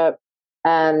relationship.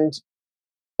 And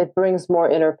it brings more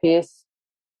inner peace.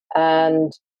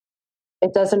 And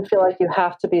it doesn't feel like you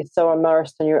have to be so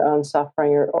immersed in your own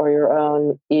suffering or your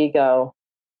own ego.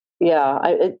 Yeah,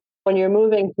 when you're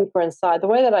moving deeper inside, the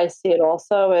way that I see it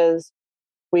also is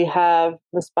we have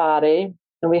this body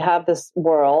and we have this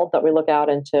world that we look out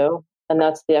into, and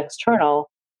that's the external.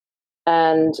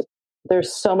 And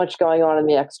there's so much going on in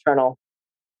the external.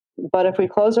 But if we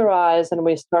close our eyes and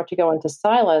we start to go into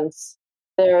silence,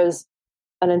 there's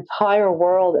an entire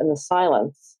world in the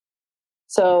silence.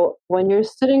 So when you're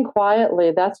sitting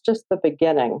quietly, that's just the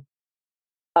beginning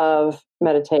of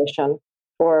meditation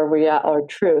or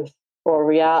truth or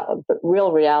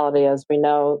real reality as we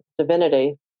know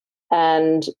divinity.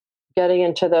 And getting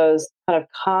into those kind of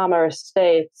calmer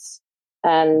states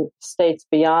and states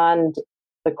beyond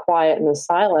the quiet and the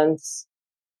silence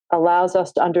allows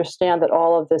us to understand that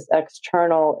all of this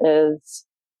external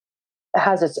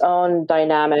has its own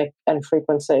dynamic and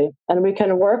frequency. And we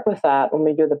can work with that when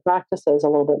we do the practices a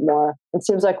little bit more. It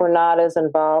seems like we're not as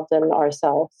involved in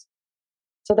ourselves.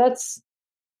 So that's,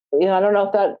 I don't know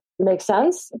if that makes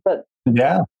sense, but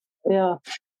yeah.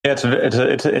 It's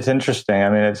interesting. I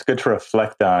mean, it's good to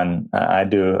reflect on.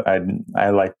 I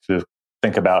like to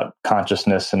think about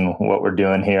consciousness and what we're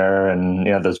doing here,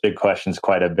 and those big questions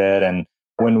quite a bit. And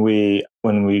when we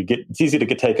get, it's easy to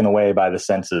get taken away by the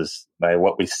senses, by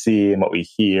what we see and what we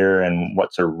hear and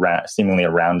what's seemingly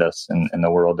around us in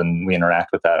the world, and we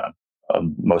interact with that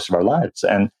on most of our lives.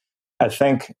 And I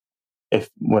think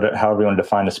however you want to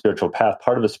define a spiritual path,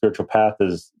 part of a spiritual path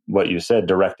is what you said,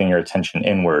 directing your attention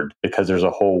inward, because there's a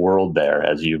whole world there,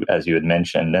 as you had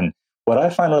mentioned. And what I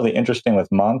find really interesting with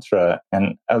mantra,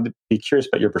 and I'll be curious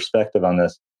about your perspective on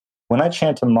this, when I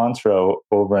chant a mantra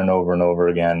over and over and over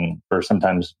again, or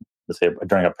sometimes, let's say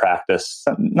during a practice,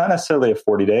 not necessarily a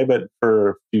 40-day, but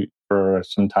for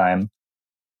some time,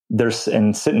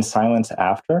 and sit in silence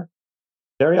after,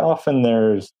 very often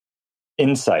there's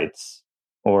insights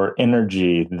or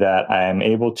energy that I am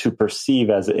able to perceive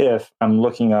as if I'm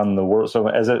looking on the world. So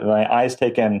as if my eyes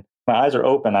are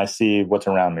open, I see what's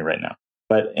around me right now.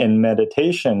 But in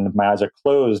meditation, my eyes are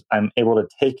closed. I'm able to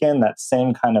take in that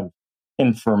same kind of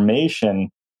information,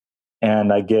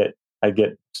 and I get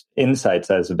insights,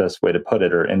 as the best way to put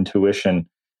it, or intuition.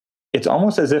 It's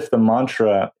almost as if the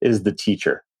mantra is the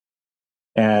teacher.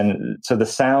 And so the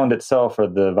sound itself or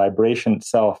the vibration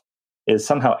itself is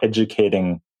somehow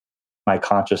educating my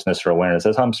consciousness or awareness.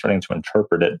 That's how I'm starting to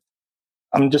interpret it.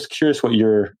 I'm just curious what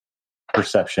your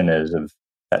perception is of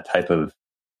that type of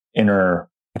inner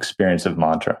experience of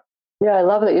mantra. Yeah, I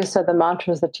love that you said the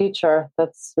mantra is the teacher.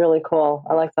 That's really cool.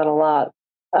 I like that a lot.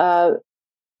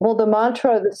 Well, the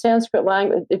mantra, the Sanskrit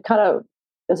language, it kind of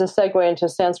is a segue into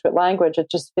Sanskrit language.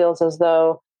 It just feels as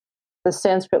though the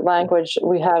Sanskrit language,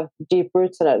 we have deep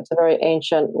roots in it. It's a very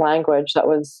ancient language that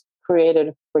was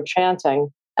created for chanting,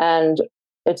 and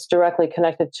it's directly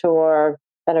connected to our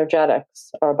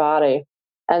energetics, our body.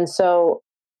 And so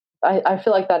I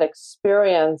feel like that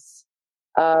experience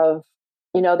of,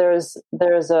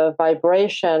 there's a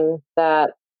vibration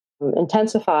that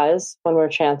intensifies when we're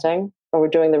chanting, or we're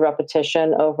doing the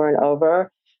repetition over and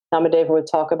over. Namadeva would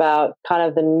talk about kind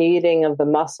of the kneading of the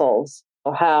muscles,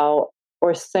 or how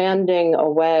we're sanding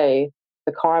away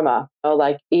the karma.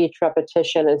 Like each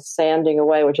repetition is sanding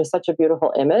away, which is such a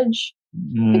beautiful image,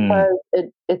 because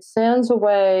it sands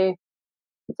away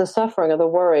the suffering or the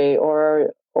worry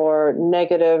or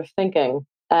negative thinking.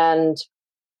 And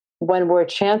when we're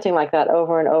chanting like that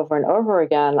over and over and over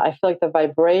again, I feel like the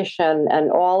vibration and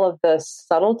all of the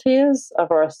subtleties of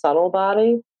our subtle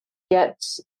body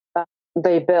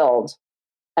they build.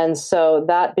 And so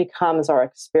that becomes our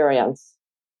experience,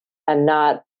 and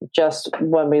not just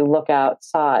when we look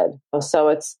outside.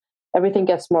 So everything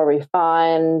gets more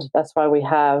refined. That's why we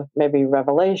have maybe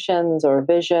revelations or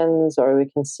visions, or we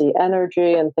can see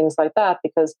energy and things like that,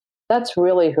 because that's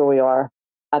really who we are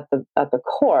at the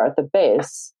core, at the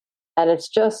base. And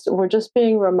we're just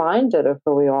being reminded of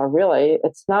who we are, really.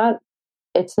 It's not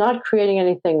creating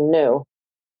anything new.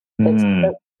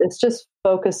 It's just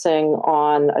focusing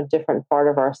on a different part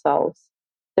of ourselves.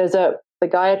 There's the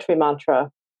Gayatri mantra,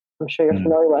 I'm sure you're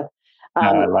familiar with.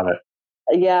 I love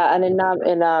it. Yeah, and in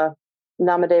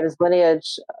Namadeva's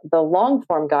lineage, the long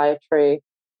form Gayatri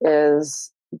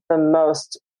is the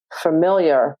most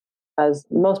familiar, as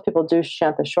most people do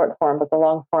chant the short form, but the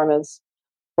long form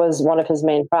was one of his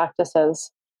main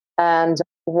practices. And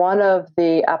one of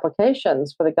the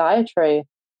applications for the Gayatri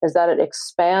is that it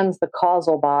expands the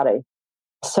causal body.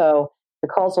 So the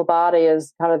causal body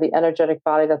is kind of the energetic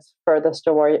body that's furthest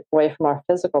away from our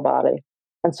physical body.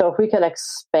 And so if we can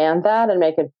expand that and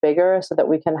make it bigger so that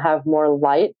we can have more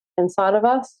light inside of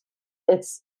us,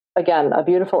 it's, again, a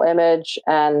beautiful image,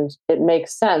 and it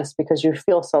makes sense because you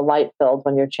feel so light-filled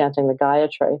when you're chanting the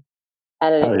Gayatri.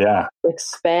 And it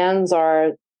expands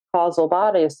our causal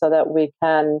body so that we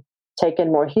can take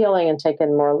in more healing and take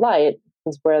in more light,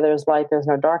 because where there's light, there's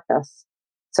no darkness.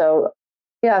 So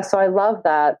I love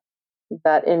that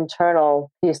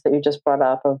internal piece that you just brought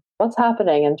up of what's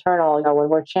happening internal, when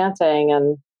we're chanting,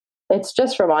 and it's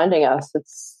just reminding us.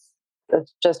 It's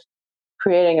just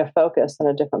creating a focus in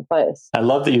a different place. I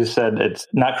love that you said it's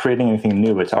not creating anything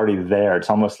new. It's already there. It's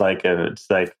almost like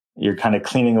you're kind of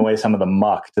cleaning away some of the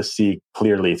muck to see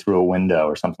clearly through a window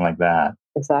or something like that.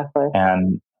 Exactly.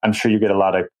 And I'm sure you get a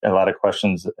lot of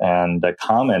questions and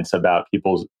comments about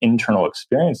people's internal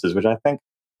experiences, which I think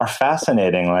are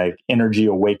fascinating, like energy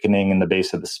awakening in the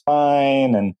base of the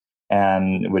spine,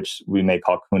 and which we may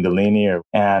call Kundalini,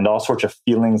 and all sorts of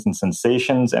feelings and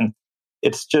sensations. And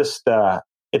it's just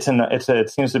it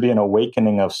seems to be an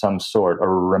awakening of some sort,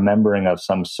 or remembering of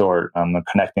some sort,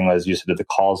 connecting, as you said, to the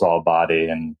causal body.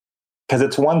 And because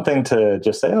it's one thing to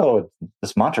just say, oh,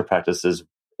 this mantra practice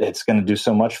it's going to do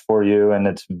so much for you, and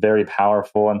it's very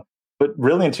powerful. But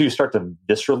really, until you start to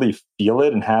viscerally feel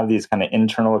it and have these kind of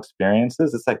internal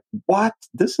experiences, it's like, what?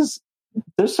 There's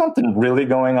something really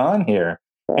going on here.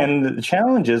 And the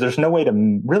challenge is there's no way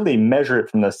to really measure it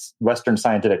from this Western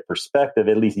scientific perspective,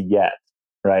 at least yet,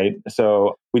 right?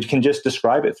 So we can just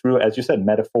describe it through, as you said,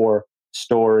 metaphor,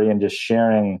 story, and just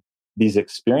sharing these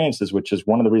experiences, which is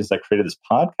one of the reasons I created this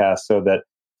podcast, so that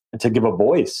to give a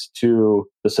voice to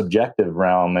the subjective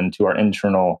realm and to our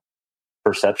internal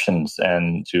perceptions,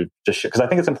 and to just because I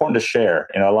think it's important to share.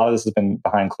 A lot of this has been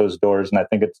behind closed doors, and I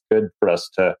think it's good for us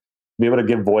to be able to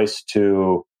give voice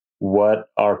to what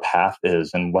our path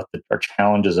is and what our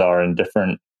challenges are, and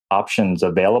different options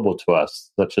available to us,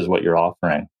 such as what you're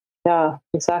offering. Yeah,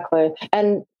 exactly.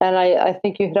 And I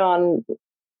think you hit on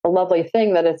a lovely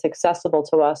thing that it's accessible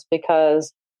to us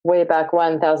because way back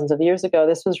when, thousands of years ago,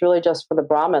 this was really just for the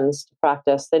Brahmins to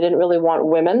practice. They didn't really want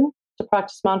women to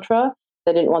practice mantra.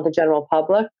 They didn't want the general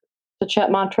public to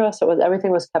chant mantra. So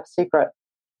everything was kept secret.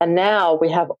 And now we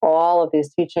have all of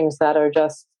these teachings that are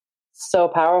just so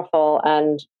powerful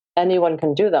and anyone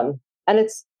can do them. And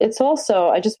it's also,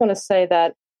 I just want to say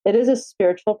that it is a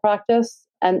spiritual practice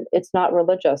and it's not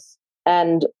religious.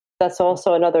 And that's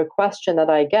also another question that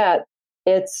I get.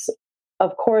 It's,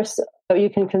 of course, you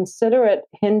can consider it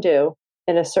Hindu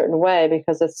in a certain way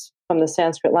because it's from the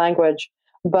Sanskrit language.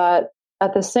 But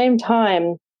at the same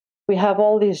time, we have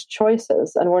all these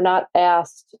choices, and we're not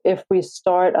asked if we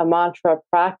start a mantra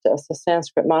practice, a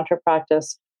Sanskrit mantra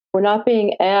practice, we're not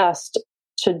being asked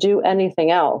to do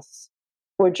anything else.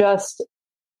 We're just,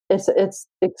 it's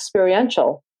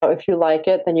experiential. If you like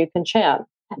it, then you can chant.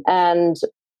 And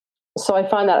so I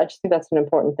just think that's an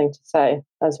important thing to say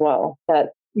as well. That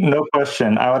No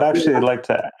question. I would actually like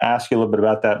to ask you a little bit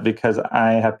about that because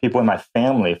I have people in my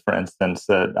family, for instance,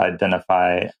 that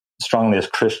identify strongly as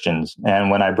Christians.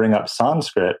 And when I bring up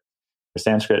Sanskrit,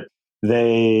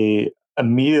 they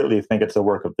immediately think it's the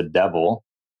work of the devil,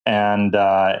 and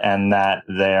that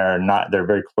they're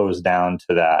very closed down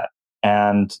to that.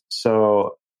 And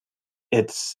so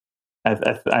I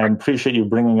appreciate you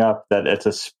bringing up that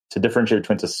to differentiate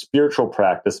between a spiritual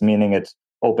practice, meaning it's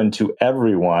open to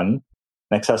everyone,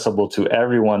 accessible to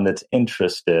everyone that's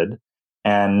interested,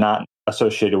 and not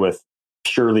associated with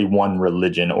purely one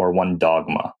religion or one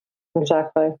dogma.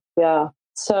 Exactly. Yeah.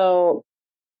 So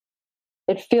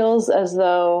it feels as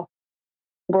though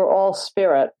we're all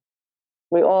spirit.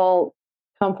 We all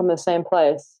come from the same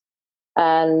place.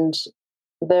 And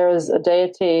there's a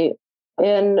deity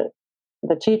in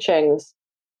the teachings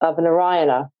of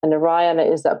Narayana. And Narayana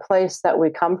is that place that we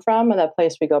come from and that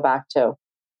place we go back to.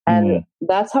 And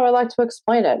that's how I like to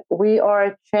explain it. We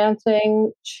are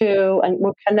chanting and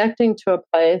we're connecting to a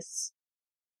place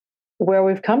where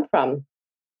we've come from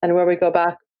and where we go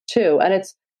back to. And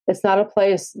it's not a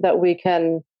place that we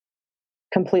can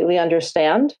completely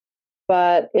understand,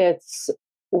 but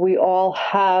we all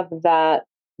have that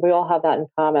in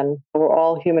common. We're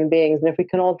all human beings. And if we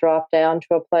can all drop down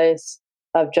to a place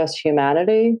of just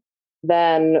humanity,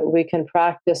 then we can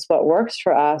practice what works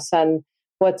for us. And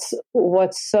what's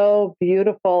so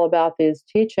beautiful about these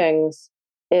teachings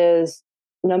is,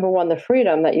 number one, the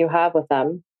freedom that you have with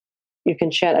them. You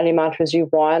can chant any mantras you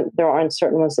want. There aren't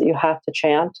certain ones that you have to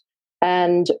chant.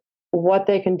 And what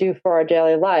they can do for our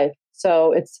daily life.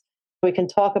 So we can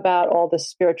talk about all the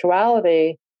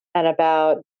spirituality and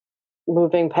about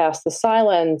moving past the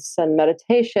silence and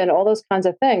meditation, all those kinds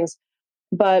of things.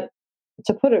 But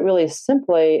to put it really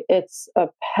simply, it's a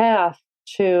path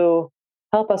to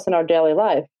help us in our daily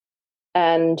life.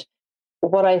 And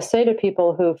what I say to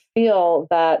people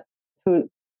who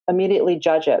immediately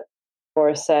judge it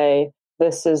or say,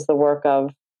 this is the work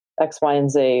of X, Y, and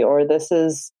Z, or this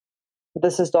is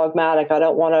dogmatic, I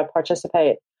don't want to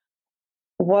participate.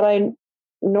 What I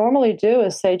normally do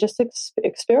is say, just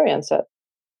experience it,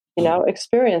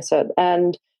 experience it.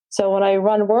 And so when I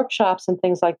run workshops and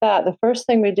things like that, the first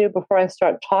thing we do before I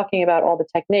start talking about all the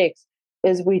techniques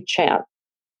is we chant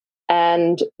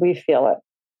and we feel it.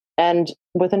 And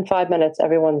within 5 minutes,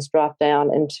 everyone's dropped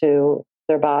down into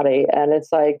their body. And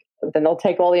it's like, then they'll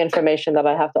take all the information that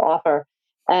I have to offer.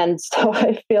 And so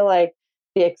I feel like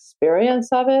the experience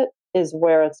of it is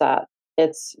where it's at.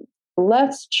 It's,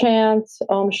 let's chant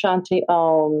Om Shanti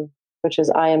Om, which is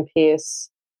I am peace,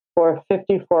 for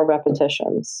 54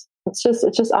 repetitions. It's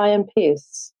just I am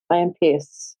peace. I am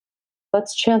peace.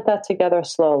 Let's chant that together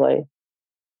slowly.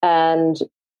 And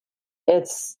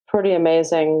it's pretty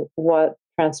amazing what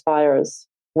transpires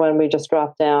when we just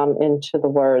drop down into the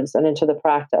words and into the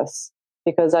practice.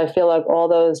 Because I feel like all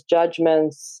those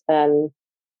judgments and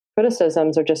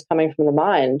criticisms are just coming from the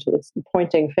mind. It's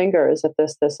pointing fingers at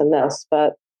this, and this.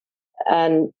 So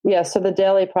the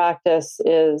daily practice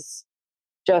is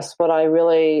just what I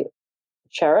really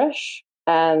cherish.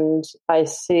 And I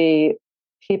see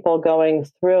people going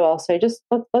through, I'll say,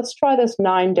 let's try this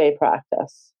 9-day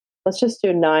practice. Let's just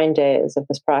do 9 days of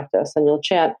this practice. And you'll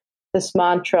chant this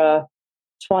mantra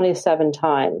 27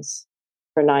 times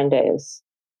for 9 days.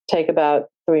 Take about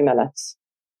 3 minutes.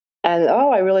 And,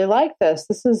 I really like this.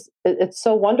 It's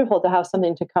so wonderful to have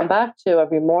something to come back to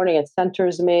every morning. It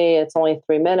centers me. It's only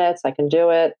 3 minutes. I can do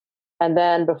it. And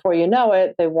then before you know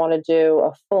it, they want to do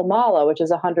a full mala, which is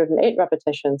 108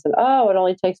 repetitions. And, it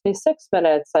only takes me 6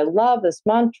 minutes. I love this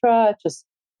mantra. It's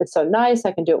so nice.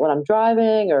 I can do it when I'm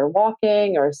driving or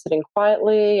walking or sitting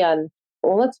quietly. And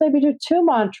well, let's maybe do 2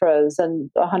 mantras and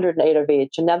 108 of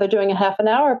each. And now they're doing a half an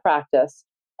hour practice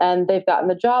and they've gotten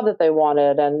the job that they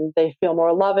wanted and they feel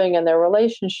more loving in their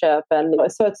relationship. And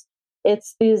so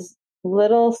it's these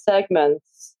little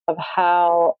segments of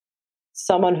how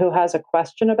someone who has a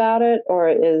question about it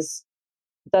or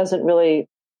doesn't really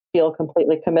feel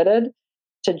completely committed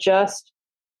to just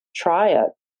try it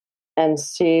and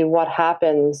see what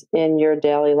happens in your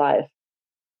daily life.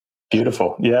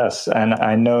 Beautiful. Yes. And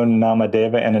I know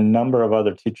Namadeva and a number of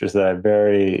other teachers that I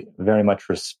very, very much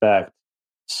respect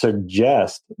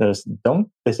suggest they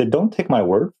say, don't take my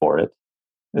word for it.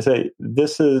 They say,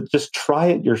 just try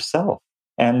it yourself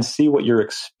and see what your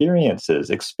experience is.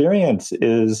 Experience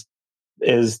is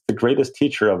the greatest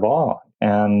teacher of all.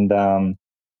 And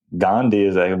Gandhi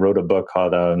I wrote a book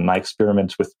called My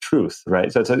Experiments with Truth,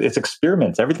 right? So it's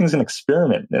experiments. Everything's an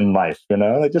experiment in life,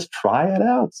 like just try it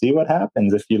out, see what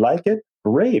happens. If you like it,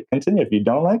 great, continue. If you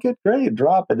don't like it, great,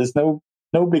 drop it. It's no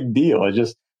big deal. It's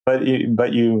just, but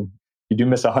you do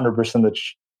miss 100% of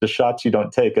the shots you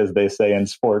don't take, as they say in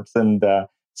sports. And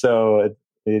so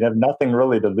you have nothing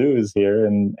really to lose here.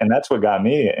 And that's what got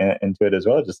me into it as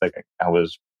well. Just like I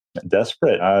was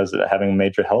desperate. I was having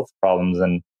major health problems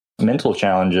and mental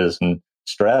challenges and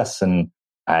stress, and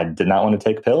I did not want to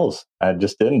take pills. I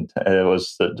just didn't. It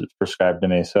was prescribed to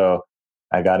me. So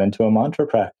I got into a mantra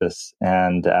practice,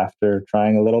 and after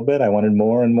trying a little bit, I wanted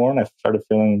more and more, and I started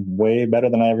feeling way better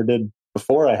than I ever did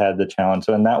before I had the challenge.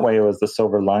 So in that way, it was the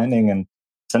silver lining, and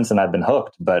since then I've been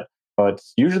hooked. But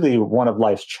it's usually one of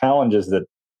life's challenges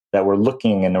that we're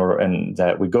looking and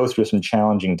that we go through some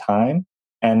challenging time,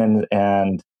 and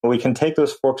we can take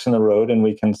those forks in the road, and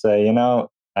we can say,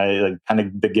 I kind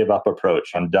of the give up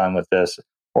approach. I'm done with this.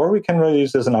 Or we can really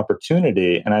use this as an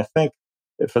opportunity. And I think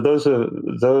for those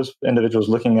individuals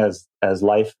looking as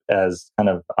life as kind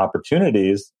of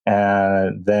opportunities,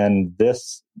 then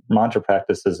this mantra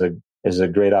practice is a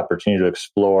great opportunity to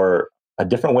explore a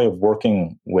different way of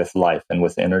working with life and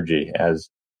with energy. As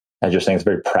you're saying, it's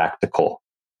very practical.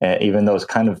 Even though it's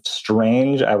kind of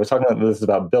strange. I was talking about this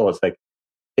about Bill. It's like,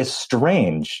 it's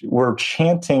strange. We're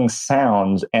chanting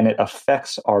sounds and it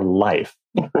affects our life.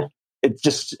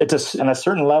 It's on a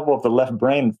certain level of the left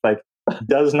brain, it's like,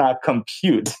 does not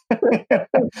compute.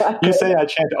 You say I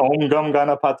chant Om Gam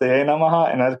Ganapataye Namaha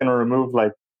and that's going to remove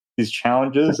like these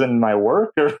challenges in my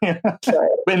work. Or,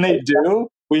 when they do,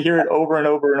 we hear it over and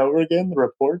over and over again, the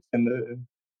reports and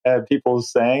the people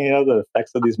saying, the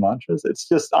effects of these mantras. It's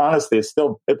just, honestly,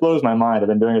 it blows my mind. I've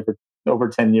been doing it for over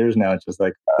 10 years now. It's just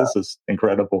like, this is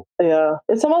incredible. Yeah.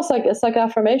 It's almost like, it's like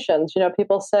affirmations.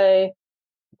 People say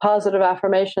positive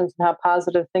affirmations and how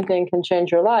positive thinking can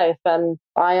change your life. And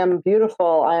I am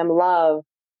beautiful. I am love.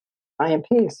 I am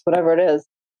peace, whatever it is.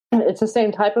 It's the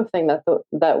same type of thing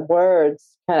that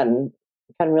words can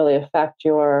really affect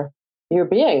your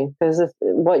being, because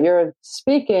what you're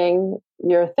speaking,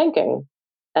 you're thinking,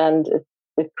 and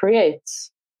it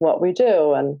creates what we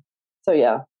do. And so,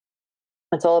 yeah.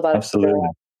 It's all about absolutely.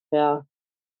 Experience.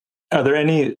 Yeah. Are there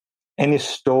any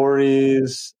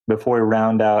stories before we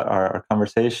round out our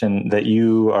conversation that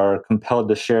you are compelled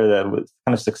to share that with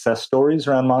kind of success stories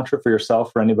around mantra for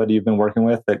yourself or anybody you've been working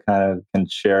with that kind of can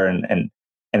share an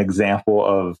example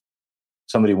of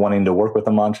somebody wanting to work with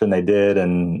a mantra and they did,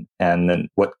 and then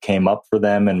what came up for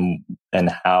them and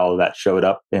how that showed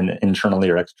up internally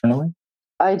or externally?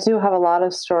 I do have a lot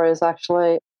of stories,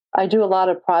 actually. I do a lot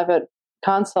of private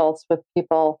consults with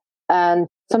people, and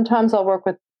sometimes I'll work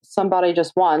with somebody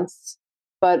just once,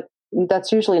 but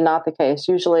that's usually not the case.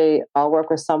 Usually I'll work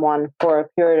with someone for a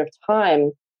period of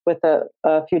time with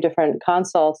a few different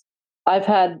consults. I've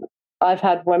had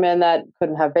women that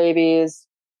couldn't have babies,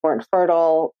 weren't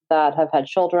fertile, that have had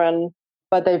children,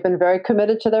 but they've been very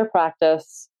committed to their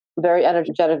practice, very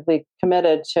energetically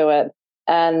committed to it,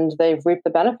 and they've reaped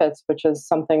the benefits, which is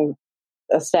something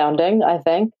astounding, I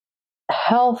think.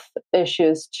 Health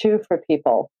issues too for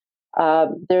people.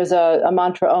 There's a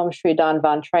mantra, Om Shri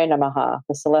Dhanvantre Namaha,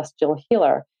 the celestial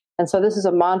healer. And so this is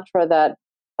a mantra that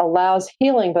allows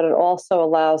healing, but it also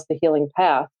allows the healing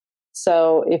path.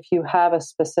 So if you have a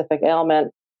specific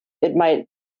ailment, it might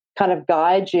kind of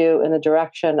guide you in the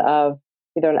direction of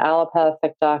either an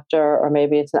allopathic doctor or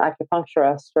maybe it's an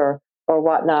acupuncturist or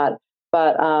whatnot.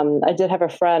 But I did have a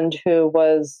friend who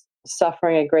was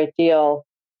suffering a great deal.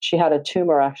 She had a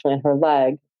tumor actually in her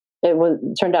leg. It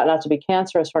turned out not to be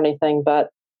cancerous or anything, but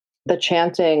the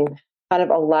chanting kind of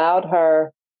allowed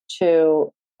her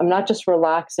to not just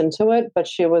relax into it, but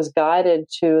she was guided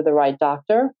to the right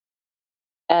doctor.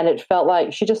 And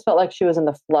she just felt like she was in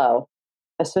the flow.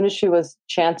 As soon as she was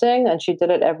chanting, and she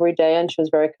did it every day and she was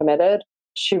very committed,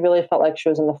 she really felt like she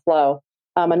was in the flow.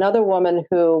 another woman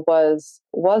who was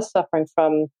suffering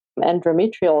from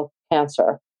endometrial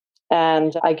cancer.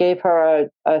 And I gave her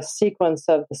a sequence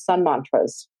of the sun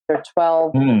mantras. There are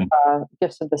 12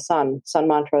 gifts of the sun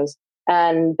mantras.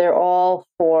 And they're all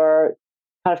for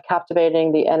kind of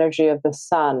captivating the energy of the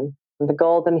sun, the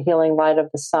golden healing light of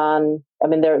the sun. I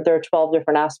mean, there are 12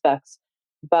 different aspects,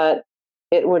 but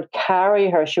it would carry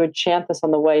her. She would chant this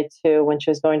on the way to when she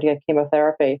was going to get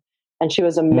chemotherapy. And she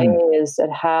was amazed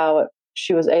at how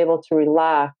she was able to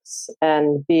relax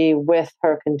and be with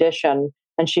her condition.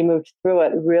 And she moved through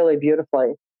it really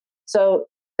beautifully. So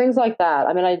things like that.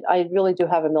 I mean, I really do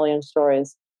have a million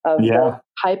stories of the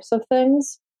types of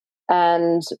things.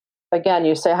 And again,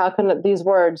 you say, how can these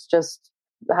words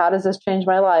how does this change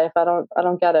my life? I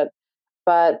don't get it.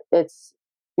 But it's,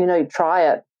 you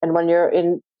try it. And when you're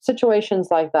in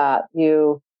situations like that,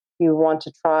 you want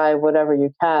to try whatever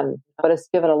you can. But it's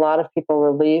given a lot of people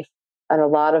relief and a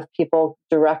lot of people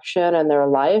direction in their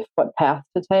life, what path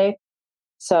to take.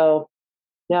 So,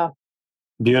 yeah.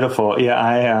 Beautiful. Yeah,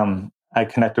 I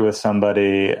connected with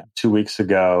somebody 2 weeks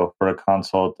ago for a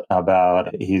consult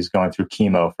about he's going through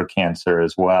chemo for cancer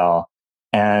as well.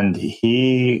 And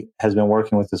he has been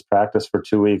working with this practice for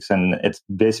 2 weeks, and it's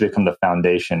basically become the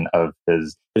foundation of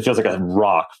it feels like a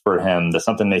rock for him. That's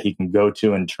something that he can go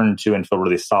to and turn to and feel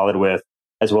really solid with,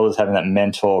 as well as having that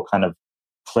mental kind of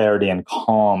clarity and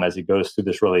calm as he goes through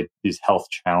these health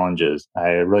challenges. I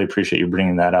really appreciate you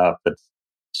bringing that up. That's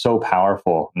so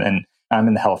powerful. And I'm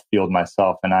in the health field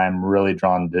myself, and I'm really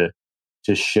drawn to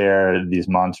share these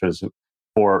mantras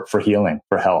for healing,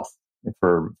 for health,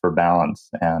 for balance.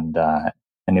 And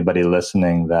anybody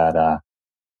listening that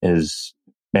is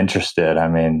interested, I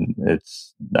mean,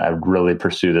 I really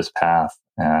pursue this path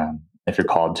if you're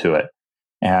called to it.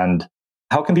 And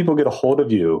how can people get a hold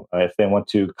of you if they want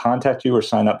to contact you or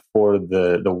sign up for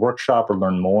the workshop or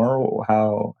learn more?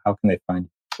 How can they find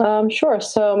you? Sure.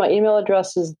 So my email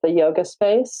address is the Yoga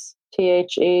Space,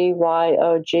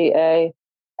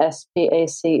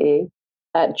 THEYOGASPACE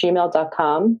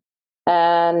 @gmail.com.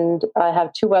 And I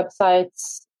have 2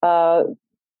 websites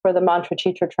for the mantra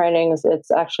teacher trainings. It's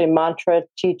actually mantra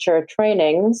teacher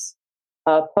trainings,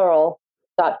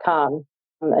 plural.com.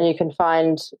 And you can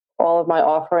find all of my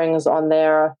offerings on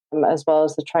there, as well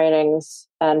as the trainings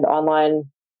and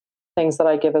online things that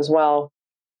I give as well.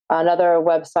 Another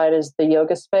website is the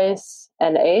Yoga Space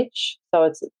NH. So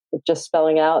it's just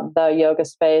spelling out the Yoga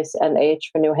Space NH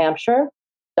for New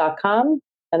Hampshire.com.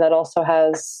 And that also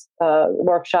has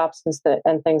workshops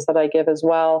and things that I give as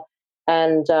well.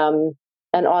 And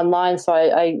online. So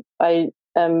I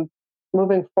am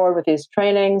moving forward with these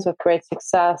trainings with great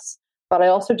success. But I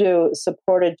also do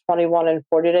supported 21 and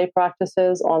 40-day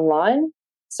practices online.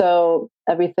 So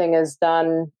everything is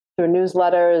done through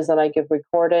newsletters, and I give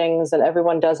recordings, and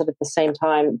everyone does it at the same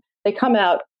time. They come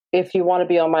out. If you want to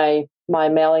be on my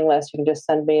mailing list, you can just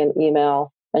send me an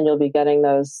email, and you'll be getting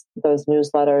those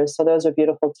newsletters. So those are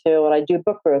beautiful too. And I do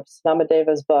book groups,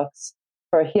 Namadeva's books,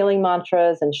 for healing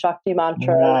mantras and Shakti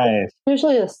mantras. Nice.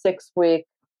 Usually a 6-week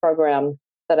program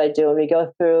that I do. And we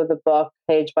go through the book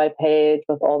page by page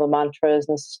with all the mantras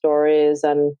and stories.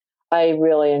 And I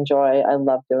really I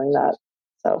love doing that.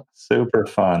 So super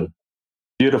fun.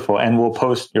 Beautiful. And we'll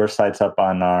post your sites up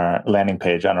on our landing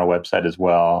page on our website as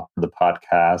well for the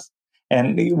podcast.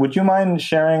 And would you mind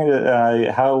sharing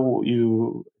how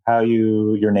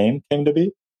your name came to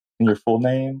be and your full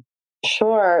name?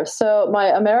 Sure. So my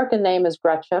American name is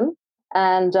Gretchen,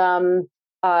 and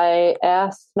I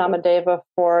asked Namadeva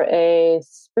for a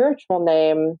spiritual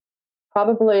name.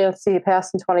 Probably, he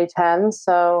passed in 2010,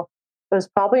 so it was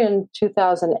probably in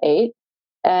 2008,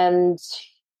 and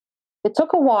it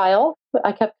took a while.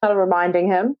 I kept kind of reminding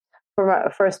him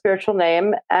for a spiritual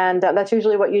name, and that's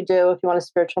usually what you do if you want a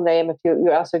spiritual name. If you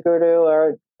ask a guru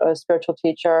or a spiritual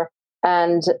teacher,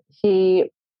 and he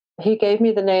gave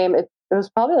me the name. It was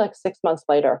probably like 6 months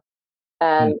later,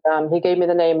 and he gave me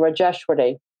the name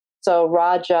Rajeshwari. So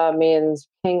Raja means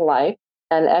king-like,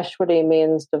 and Eshwari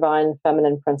means divine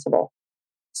feminine principle.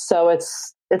 So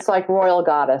it's like royal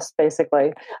goddess,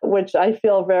 basically, which I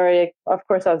feel of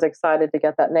course, I was excited to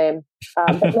get that name.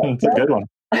 It's a good one.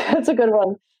 It's a good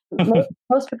one.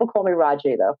 Most people call me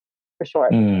Raji, though, for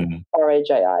short.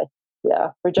 Raji.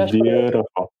 Yeah. Rajeshwari.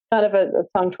 Beautiful. Kind of a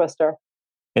tongue twister.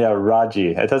 Yeah, Raji.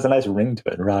 It has a nice ring to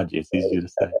it. Raji. It's easy to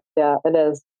say. Yeah, it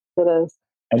is. It is.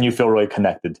 And you feel really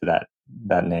connected to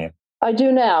that name. I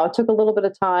do now. It took a little bit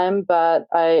of time, but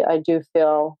I do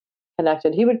feel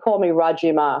connected. He would call me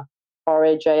Rajima,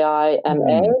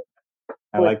 Rajima.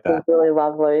 I like that. Really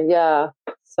lovely. Yeah.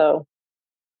 So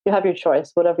you have your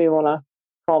choice. Whatever you want to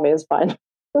call me is fine.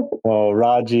 Well,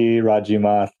 Raji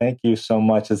Ma, thank you so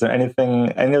much. Is there any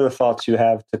other thoughts you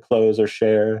have to close or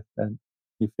share that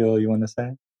you feel you want to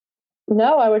say?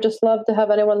 No, I would just love to have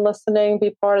anyone listening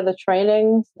be part of the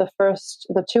training. The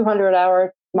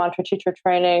 200-hour mantra teacher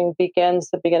training begins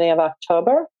the beginning of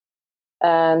October.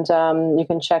 And you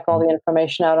can check all the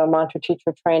information out on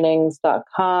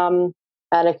mantrateachertrainings.com.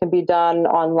 And it can be done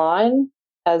online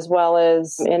as well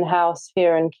as in-house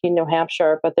here in Keene, New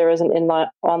Hampshire. But there is an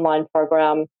online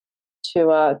program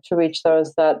to reach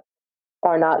those that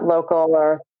are not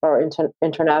local or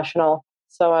international.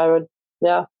 So I'd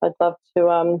love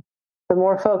to, the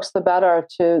more folks, the better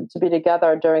to be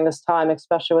together during this time,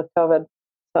 especially with COVID.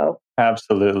 So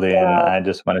absolutely, and I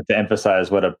just wanted to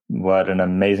emphasize what an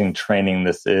amazing training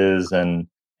this is, and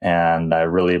I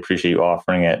really appreciate you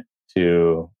offering it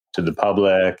to the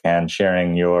public and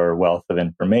sharing your wealth of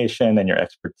information and your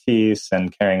expertise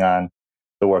and carrying on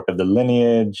the work of the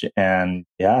lineage. And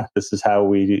this is how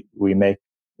we make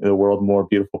the world a more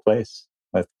beautiful place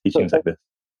with teachings like this.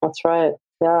 That's right.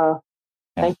 Yeah.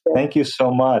 Thank you. Thank you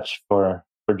so much for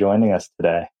joining us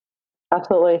today.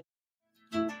 Absolutely.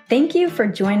 Thank you for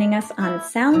joining us on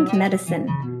Sound Medicine,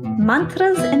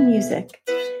 Mantras and Music.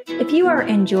 If you are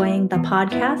enjoying the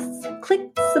podcasts, click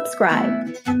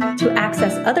subscribe. To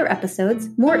access other episodes,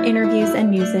 more interviews, and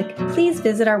music, please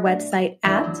visit our website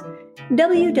at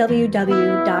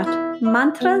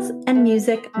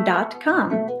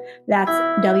www.mantrasandmusic.com. That's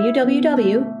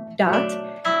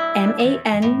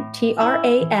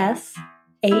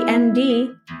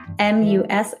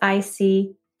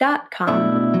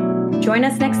www.mantrasandmusic.com. Join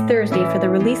us next Thursday for the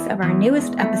release of our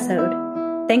newest episode.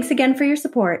 Thanks again for your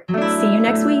support. See you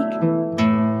next week.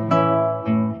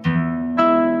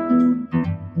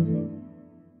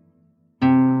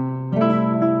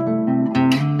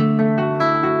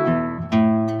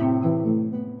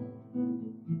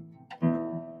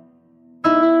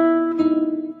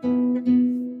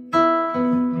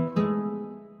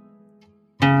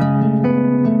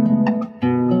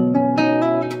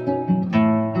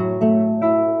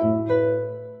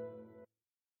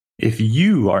 If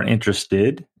you are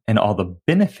interested in all the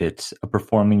benefits of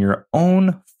performing your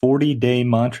own 40-day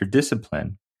mantra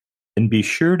discipline, then be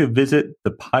sure to visit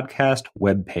the podcast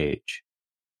webpage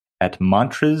at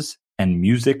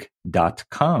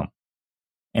mantrasandmusic.com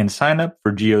and sign up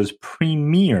for Geo's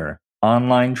premier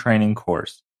online training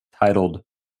course titled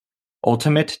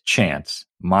Ultimate Chants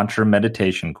Mantra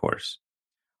Meditation Course,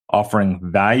 offering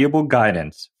valuable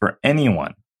guidance for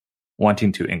anyone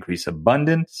wanting to increase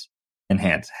abundance,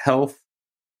 enhance health,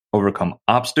 overcome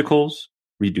obstacles,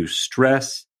 reduce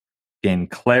stress, gain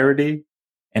clarity,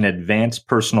 and advance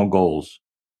personal goals.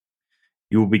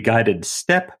 You will be guided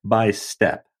step by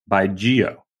step by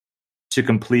Geo to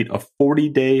complete a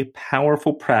 40-day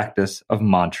powerful practice of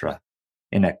mantra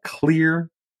in a clear,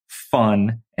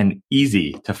 fun, and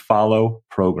easy to follow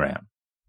program.